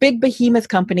work for, a big behemoth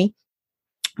company,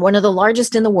 one of the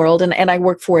largest in the world. And I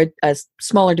worked for a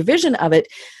smaller division of it.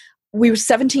 We were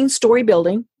 17-story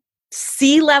building.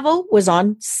 Sea level was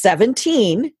on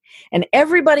 17, and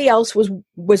everybody else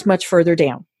was much further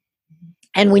down.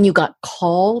 And when you got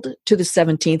called to the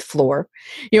 17th floor,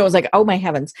 it was like, oh my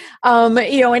heavens. And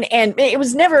it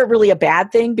was never really a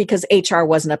bad thing because HR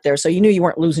wasn't up there. So you knew you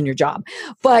weren't losing your job.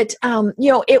 But,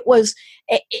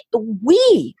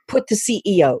 we put the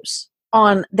CEOs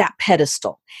on that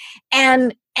pedestal,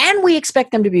 and we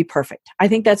expect them to be perfect. I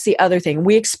think that's the other thing.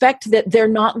 We expect that they're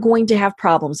not going to have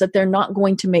problems, that they're not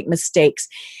going to make mistakes.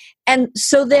 And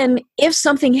so then if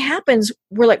something happens,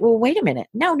 we're like, well, wait a minute.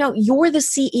 No, you're the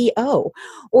CEO,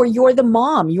 or you're the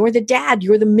mom, you're the dad,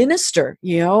 you're the minister,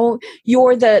 you're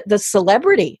the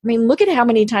celebrity. I mean, look at how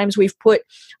many times we've put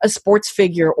a sports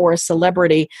figure or a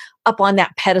celebrity up on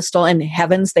that pedestal, and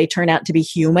heavens, they turn out to be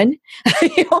human.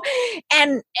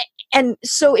 And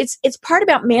so it's part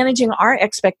about managing our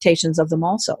expectations of them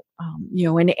also,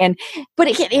 but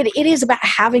it is about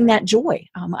having that joy.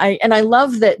 I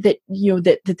love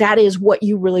that is what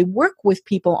you really work with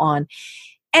people on.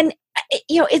 And,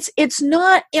 it's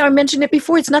not, I mentioned it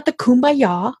before, it's not the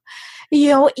kumbaya,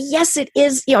 yes, it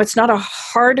is, it's not a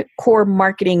hardcore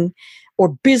marketing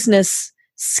or business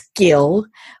skill,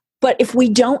 but if we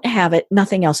don't have it,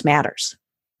 nothing else matters.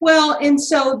 Well, and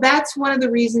so that's one of the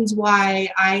reasons why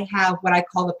I have what I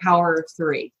call the power of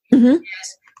three. Mm-hmm.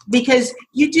 Because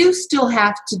you do still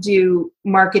have to do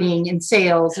marketing and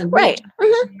sales and right.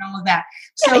 Mm-hmm. and all of that.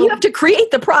 So you have to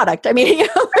create the product. I mean,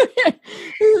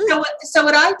 So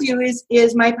what I do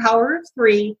is my power of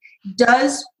three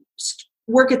does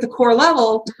work at the core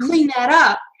level to clean that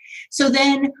up. So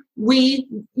then we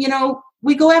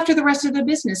go after the rest of the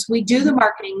business. We do the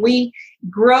marketing. We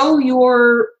grow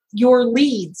your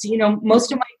leads.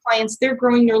 Most of my clients, they're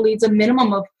growing their leads a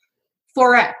minimum of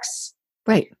 4x.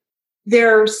 Right.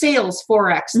 Their sales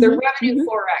 4x, their revenue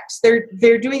 4x.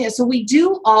 They're doing it. So we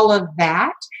do all of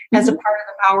that as a part of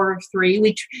the power of three.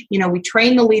 We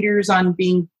train the leaders on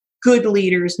being good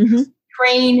leaders,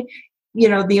 train,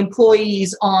 the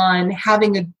employees on how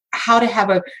to have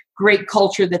a great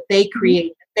culture that they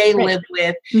create, that they live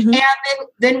with. And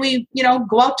then we,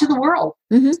 go out to the world.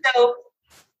 So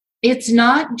it's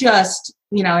not just,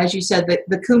 as you said,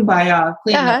 the kumbaya,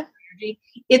 cleaning up energy.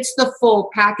 It's the full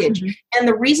package. And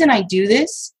the reason I do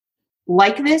this,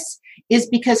 like this, is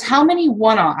because how many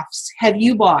one-offs have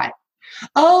you bought?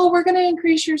 Oh, we're going to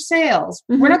increase your sales.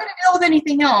 We're not going to deal with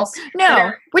anything else.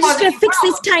 No, we're just going to fix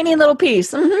this tiny little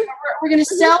piece. We're going to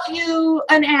sell you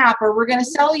an app, or we're going to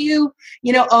sell you,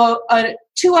 a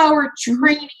 2-hour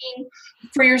training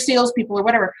for your salespeople or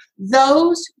whatever.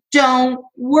 Those don't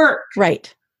work.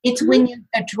 Right. It's when you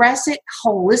address it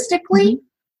holistically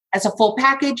as a full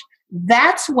package,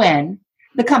 that's when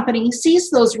the company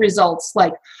sees those results,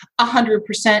 like 100%,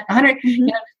 100.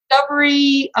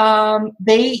 Discovery,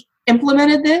 they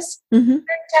implemented this,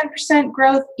 10%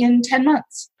 growth in 10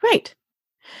 months. Right.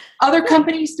 Other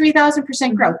companies,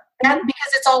 3,000% growth. That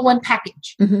because it's all one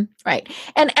package. Right.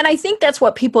 And I think that's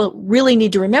what people really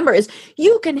need to remember is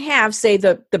you can have, say,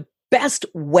 the best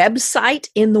website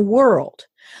in the world.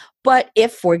 But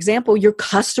if, for example, your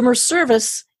customer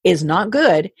service is not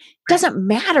good, it doesn't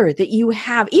matter that you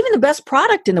have even the best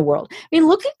product in the world. I mean,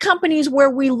 look at companies where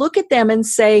we look at them and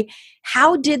say,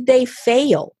 how did they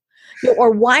fail? Or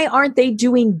why aren't they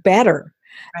doing better?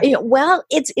 Right. Well,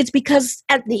 it's because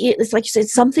it's like you said,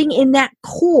 something in that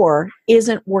core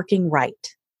isn't working right.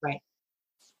 Right.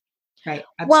 Absolutely.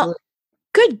 Well,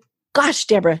 good. Gosh,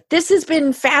 Deborah, this has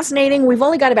been fascinating. We've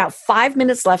only got about 5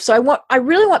 minutes left. So I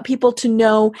really want people to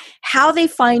know how they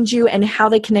find you and how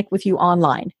they connect with you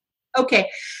online. Okay.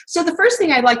 So the first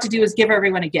thing I'd like to do is give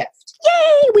everyone a gift.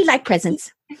 Yay! We like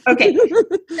presents. Okay.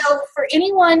 So for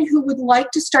anyone who would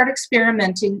like to start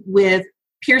experimenting with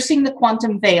piercing the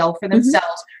quantum veil for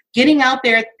themselves, getting out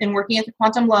there and working at the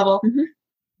quantum level,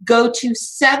 go to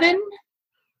 7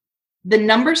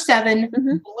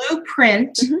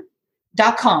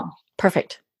 blueprint.com.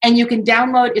 Perfect. And you can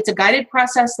download, it's a guided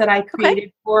process that I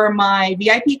created for my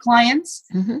VIP clients.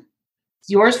 It's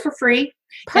yours for free.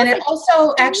 Perfect. And it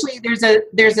also, actually, there's a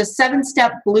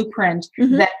 7-step blueprint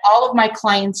that all of my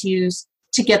clients use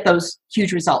to get those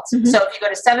huge results. So if you go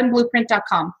to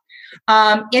 7blueprint.com,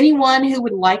 Anyone who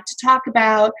would like to talk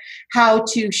about how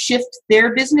to shift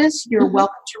their business, you're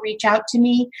welcome to reach out to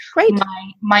me. Great.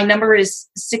 My number is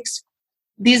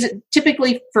these are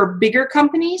typically for bigger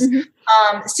companies,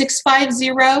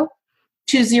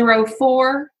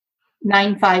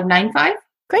 650-204-9595.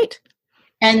 Great.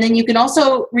 And then you can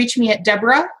also reach me at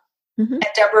Deberah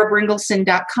at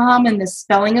DeberahBringelson.com. And the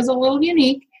spelling is a little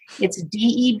unique. It's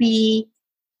DEBERAH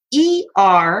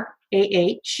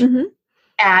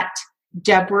at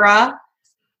Deberah,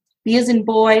 B as in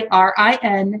boy,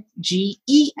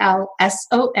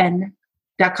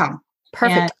 RINGELSON.com.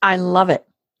 Perfect. And I love it.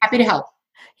 happy to help.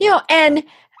 And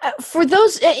for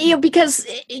those, because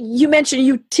you mentioned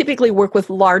you typically work with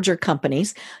larger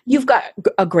companies, you've got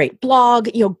a great blog,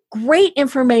 great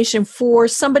information for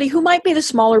somebody who might be the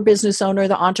smaller business owner,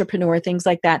 the entrepreneur, things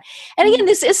like that. And again,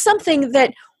 this is something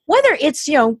that whether it's,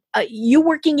 you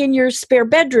working in your spare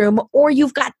bedroom or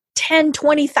you've got 10,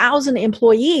 20,000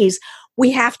 employees, we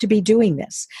have to be doing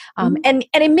this. And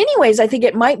in many ways, I think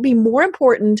it might be more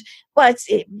important, but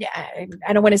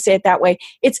I don't want to say it that way.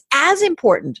 It's as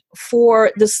important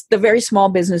for the very small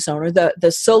business owner, the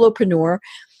solopreneur,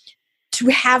 to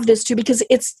have this too, because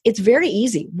it's very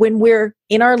easy when we're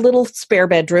in our little spare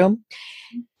bedroom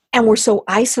and we're so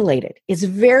isolated. It's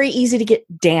very easy to get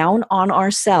down on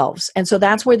ourselves. And so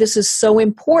that's where this is so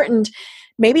important.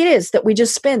 Maybe it is that we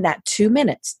just spend that 2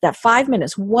 minutes, that 5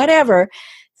 minutes, whatever,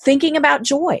 thinking about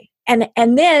joy. And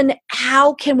then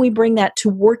how can we bring that to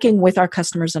working with our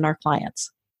customers and our clients?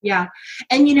 Yeah.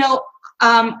 And,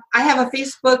 I have a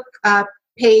Facebook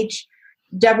page,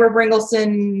 Deberah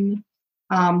Bringelson,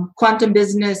 Quantum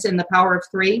Business and the Power of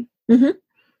Three.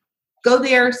 Go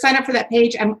there, sign up for that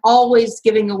page. I'm always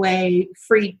giving away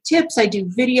free tips. I do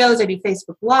videos, I do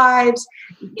Facebook Lives,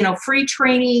 free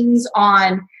trainings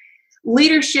on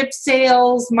leadership,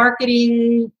 sales,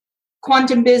 marketing,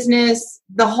 quantum business,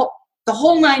 the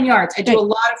whole 9 yards. I do a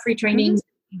lot of free trainings,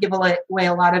 give away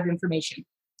a lot of information.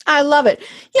 I love it.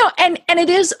 And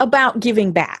it is about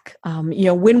giving back.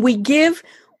 When we give,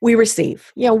 we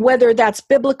receive, whether that's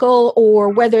biblical or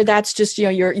whether that's just,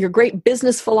 your great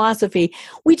business philosophy,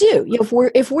 we do.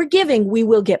 If we're giving, we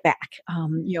will get back.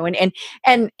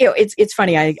 It's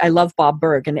funny. I love Bob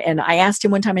Berg, and I asked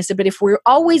him one time, I said, but if we're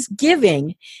always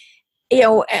giving,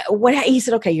 what he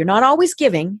said, okay, you're not always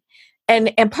giving.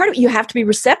 And part of it, you have to be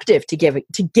receptive to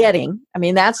getting. I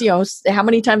mean, that's, how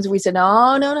many times have we said,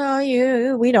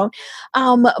 no, we don't.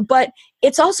 But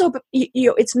it's also,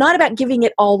 it's not about giving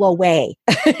it all away.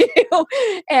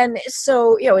 And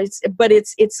so, it's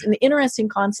an interesting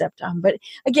concept. But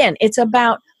again, it's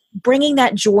about bringing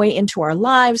that joy into our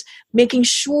lives, making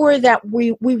sure that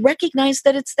we recognize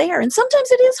that it's there. And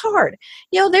sometimes it is hard.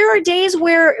 There are days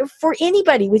where for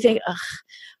anybody, we think, ugh,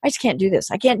 I just can't do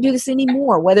this. I can't do this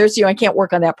anymore. Whether it's, I can't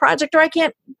work on that project, or I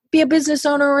can't be a business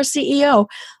owner or a CEO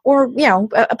or,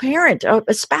 a parent,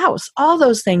 a spouse, all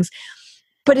those things.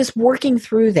 But it's working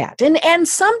through that. And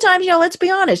sometimes, let's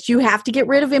be honest, you have to get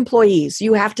rid of employees.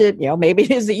 You have to, maybe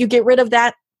it is that you get rid of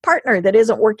that partner that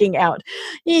isn't working out.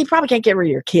 You probably can't get rid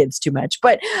of your kids too much.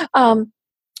 But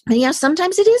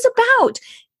sometimes it is about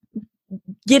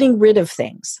getting rid of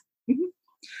things.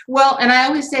 Well, and I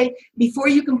always say, before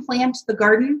you can plant the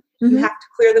garden, you have to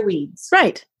clear the weeds.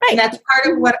 Right. And that's part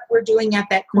of what we're doing at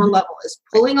that core level, is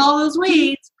pulling all those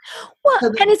weeds. Well,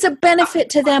 and it's a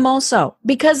benefit to them also,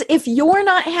 because if you're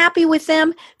not happy with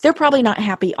them, they're probably not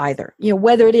happy either.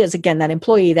 Whether it is, again, that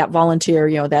employee, that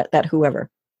volunteer, that whoever.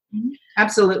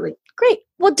 Absolutely. Great.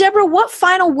 Well, Deberah, what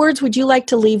final words would you like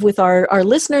to leave with our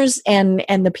listeners and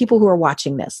the people who are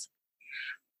watching this?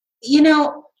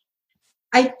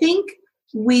 I think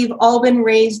we've all been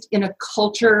raised in a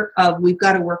culture of we've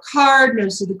got to work hard,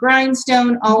 nose to the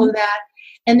grindstone, all of that.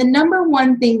 And the number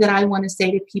one thing that I want to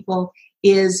say to people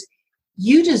is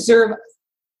you deserve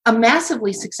a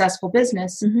massively successful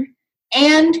business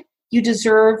and you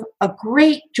deserve a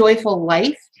great, joyful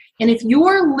life. And if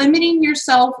you're limiting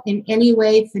yourself in any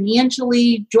way,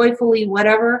 financially, joyfully,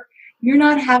 whatever, you're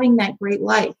not having that great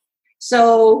life.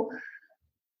 So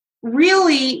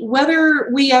really, whether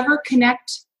we ever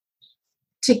connect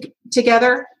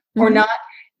together or not,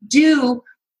 do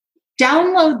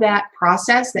download that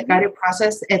process, that guided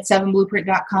process at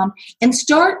 7blueprint.com, and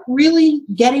start really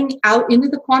getting out into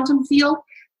the quantum field.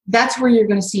 That's where you're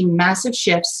going to see massive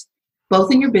shifts,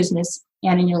 both in your business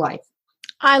and in your life.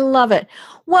 I love it.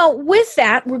 Well, with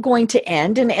that, we're going to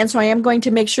end. And so I am going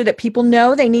to make sure that people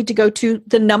know they need to go to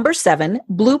the number 7,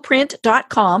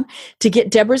 blueprint.com to get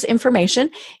Deborah's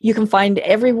information. You can find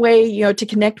every way, to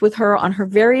connect with her on her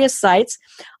various sites.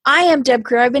 I am Deb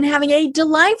Creer. I've been having a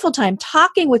delightful time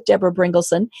talking with Deberah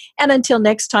Bringelson. And until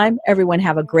next time, everyone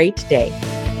have a great day.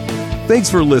 Thanks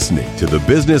for listening to the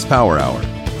Business Power Hour,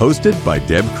 hosted by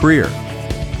Deb Creer.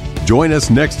 Join us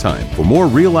next time for more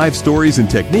real-life stories and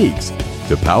techniques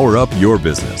to power up your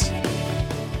business.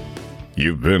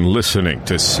 You've been listening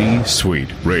to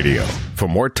C-Suite Radio. For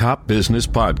more top business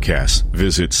podcasts,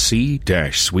 visit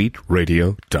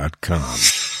c-suiteradio.com.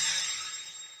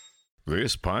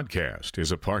 This podcast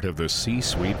is a part of the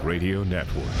C-Suite Radio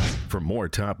Network. For more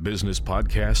top business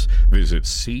podcasts, visit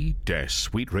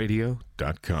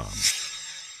c-suiteradio.com.